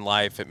cards in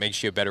life, it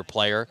makes you a better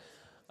player.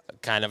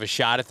 Kind of a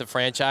shot at the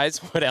franchise.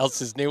 What else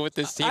is new with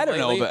this team? I don't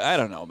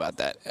lately? know about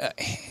that.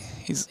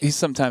 He's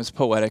sometimes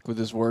poetic with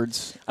his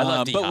words. I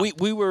love but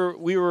we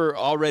were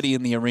already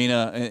in the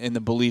arena in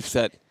the belief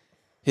that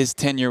his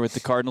tenure with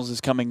the Cardinals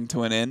is coming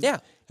to an end. Yeah,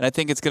 and I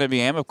think it's going to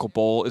be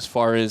amicable as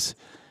far as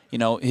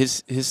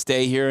his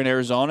stay here in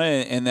Arizona,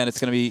 and then it's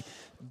going to be.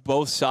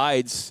 Both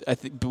sides, I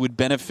think, would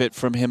benefit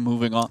from him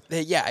moving on.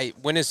 Yeah,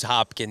 when has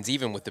Hopkins,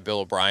 even with the Bill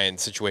O'Brien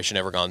situation,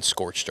 ever gone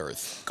scorched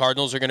earth?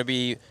 Cardinals are going to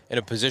be in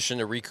a position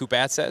to recoup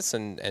assets,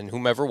 and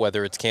whomever,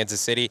 whether it's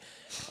Kansas City,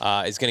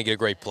 is going to get a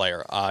great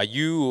player.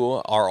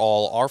 You are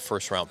all our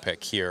first-round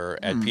pick here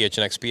at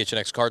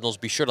PHNX Cardinals.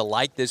 Be sure to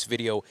like this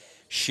video,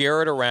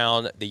 share it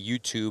around the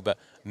YouTube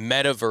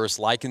metaverse,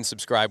 like and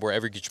subscribe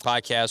wherever you get your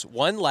podcast.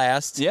 One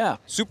last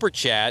super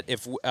chat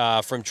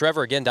from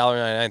Trevor, again,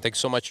 $1.99. Thanks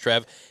so much,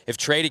 Trev. If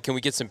traded, can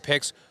we get some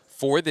picks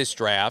for this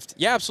draft?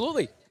 Yeah,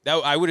 absolutely.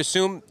 I would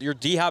assume your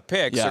D-Hop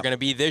picks are going to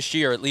be this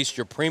year, at least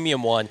your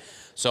premium one.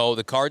 So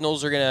the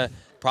Cardinals are going to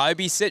probably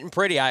be sitting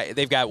pretty.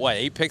 They've got,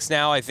 8 picks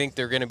now? I think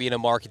they're going to be in a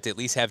market to at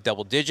least have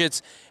double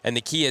digits. And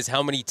the key is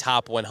how many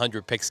top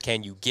 100 picks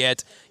can you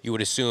get? You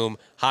would assume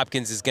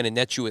Hopkins is going to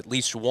net you at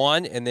least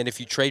 1. And then if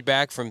you trade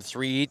back from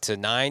 3 to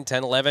 9,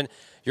 10, 11,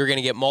 you're going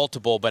to get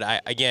multiple. But,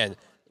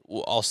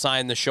 I'll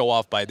sign the show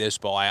off by this,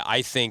 Bo.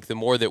 I think the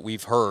more that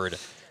we've heard,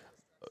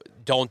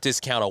 don't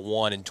discount a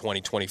 1 in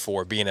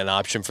 2024 being an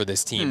option for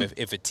this team.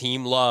 If a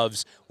team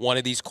loves one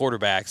of these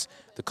quarterbacks,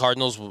 the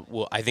Cardinals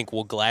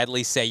will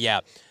gladly say,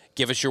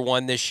 give us your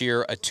 1 this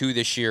year, a 2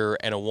 this year,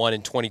 and a 1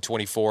 in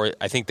 2024.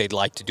 I think they'd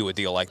like to do a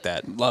deal like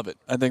that. Love it.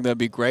 I think that'd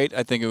be great.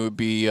 I think it would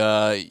be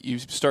you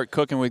start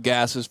cooking with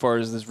gas as far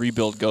as this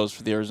rebuild goes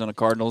for the Arizona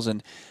Cardinals,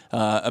 and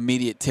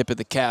immediate tip of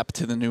the cap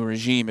to the new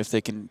regime if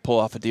they can pull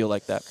off a deal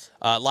like that.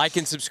 Like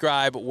and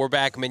subscribe. We're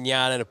back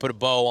manana to put a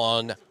bow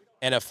on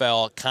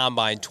NFL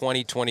Combine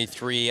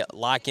 2023.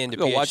 Lock into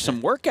go watch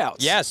some workouts.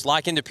 Yes,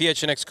 lock into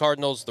PHNX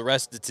Cardinals. The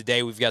rest of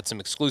today, we've got some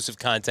exclusive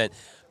content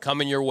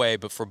coming your way.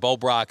 But for Bo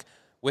Brock,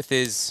 with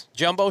his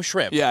jumbo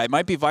shrimp. Yeah, it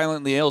might be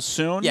violently ill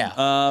soon. Yeah.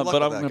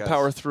 But I'm going to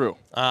power through.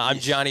 I'm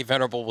Johnny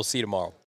Venerable. We'll see you tomorrow.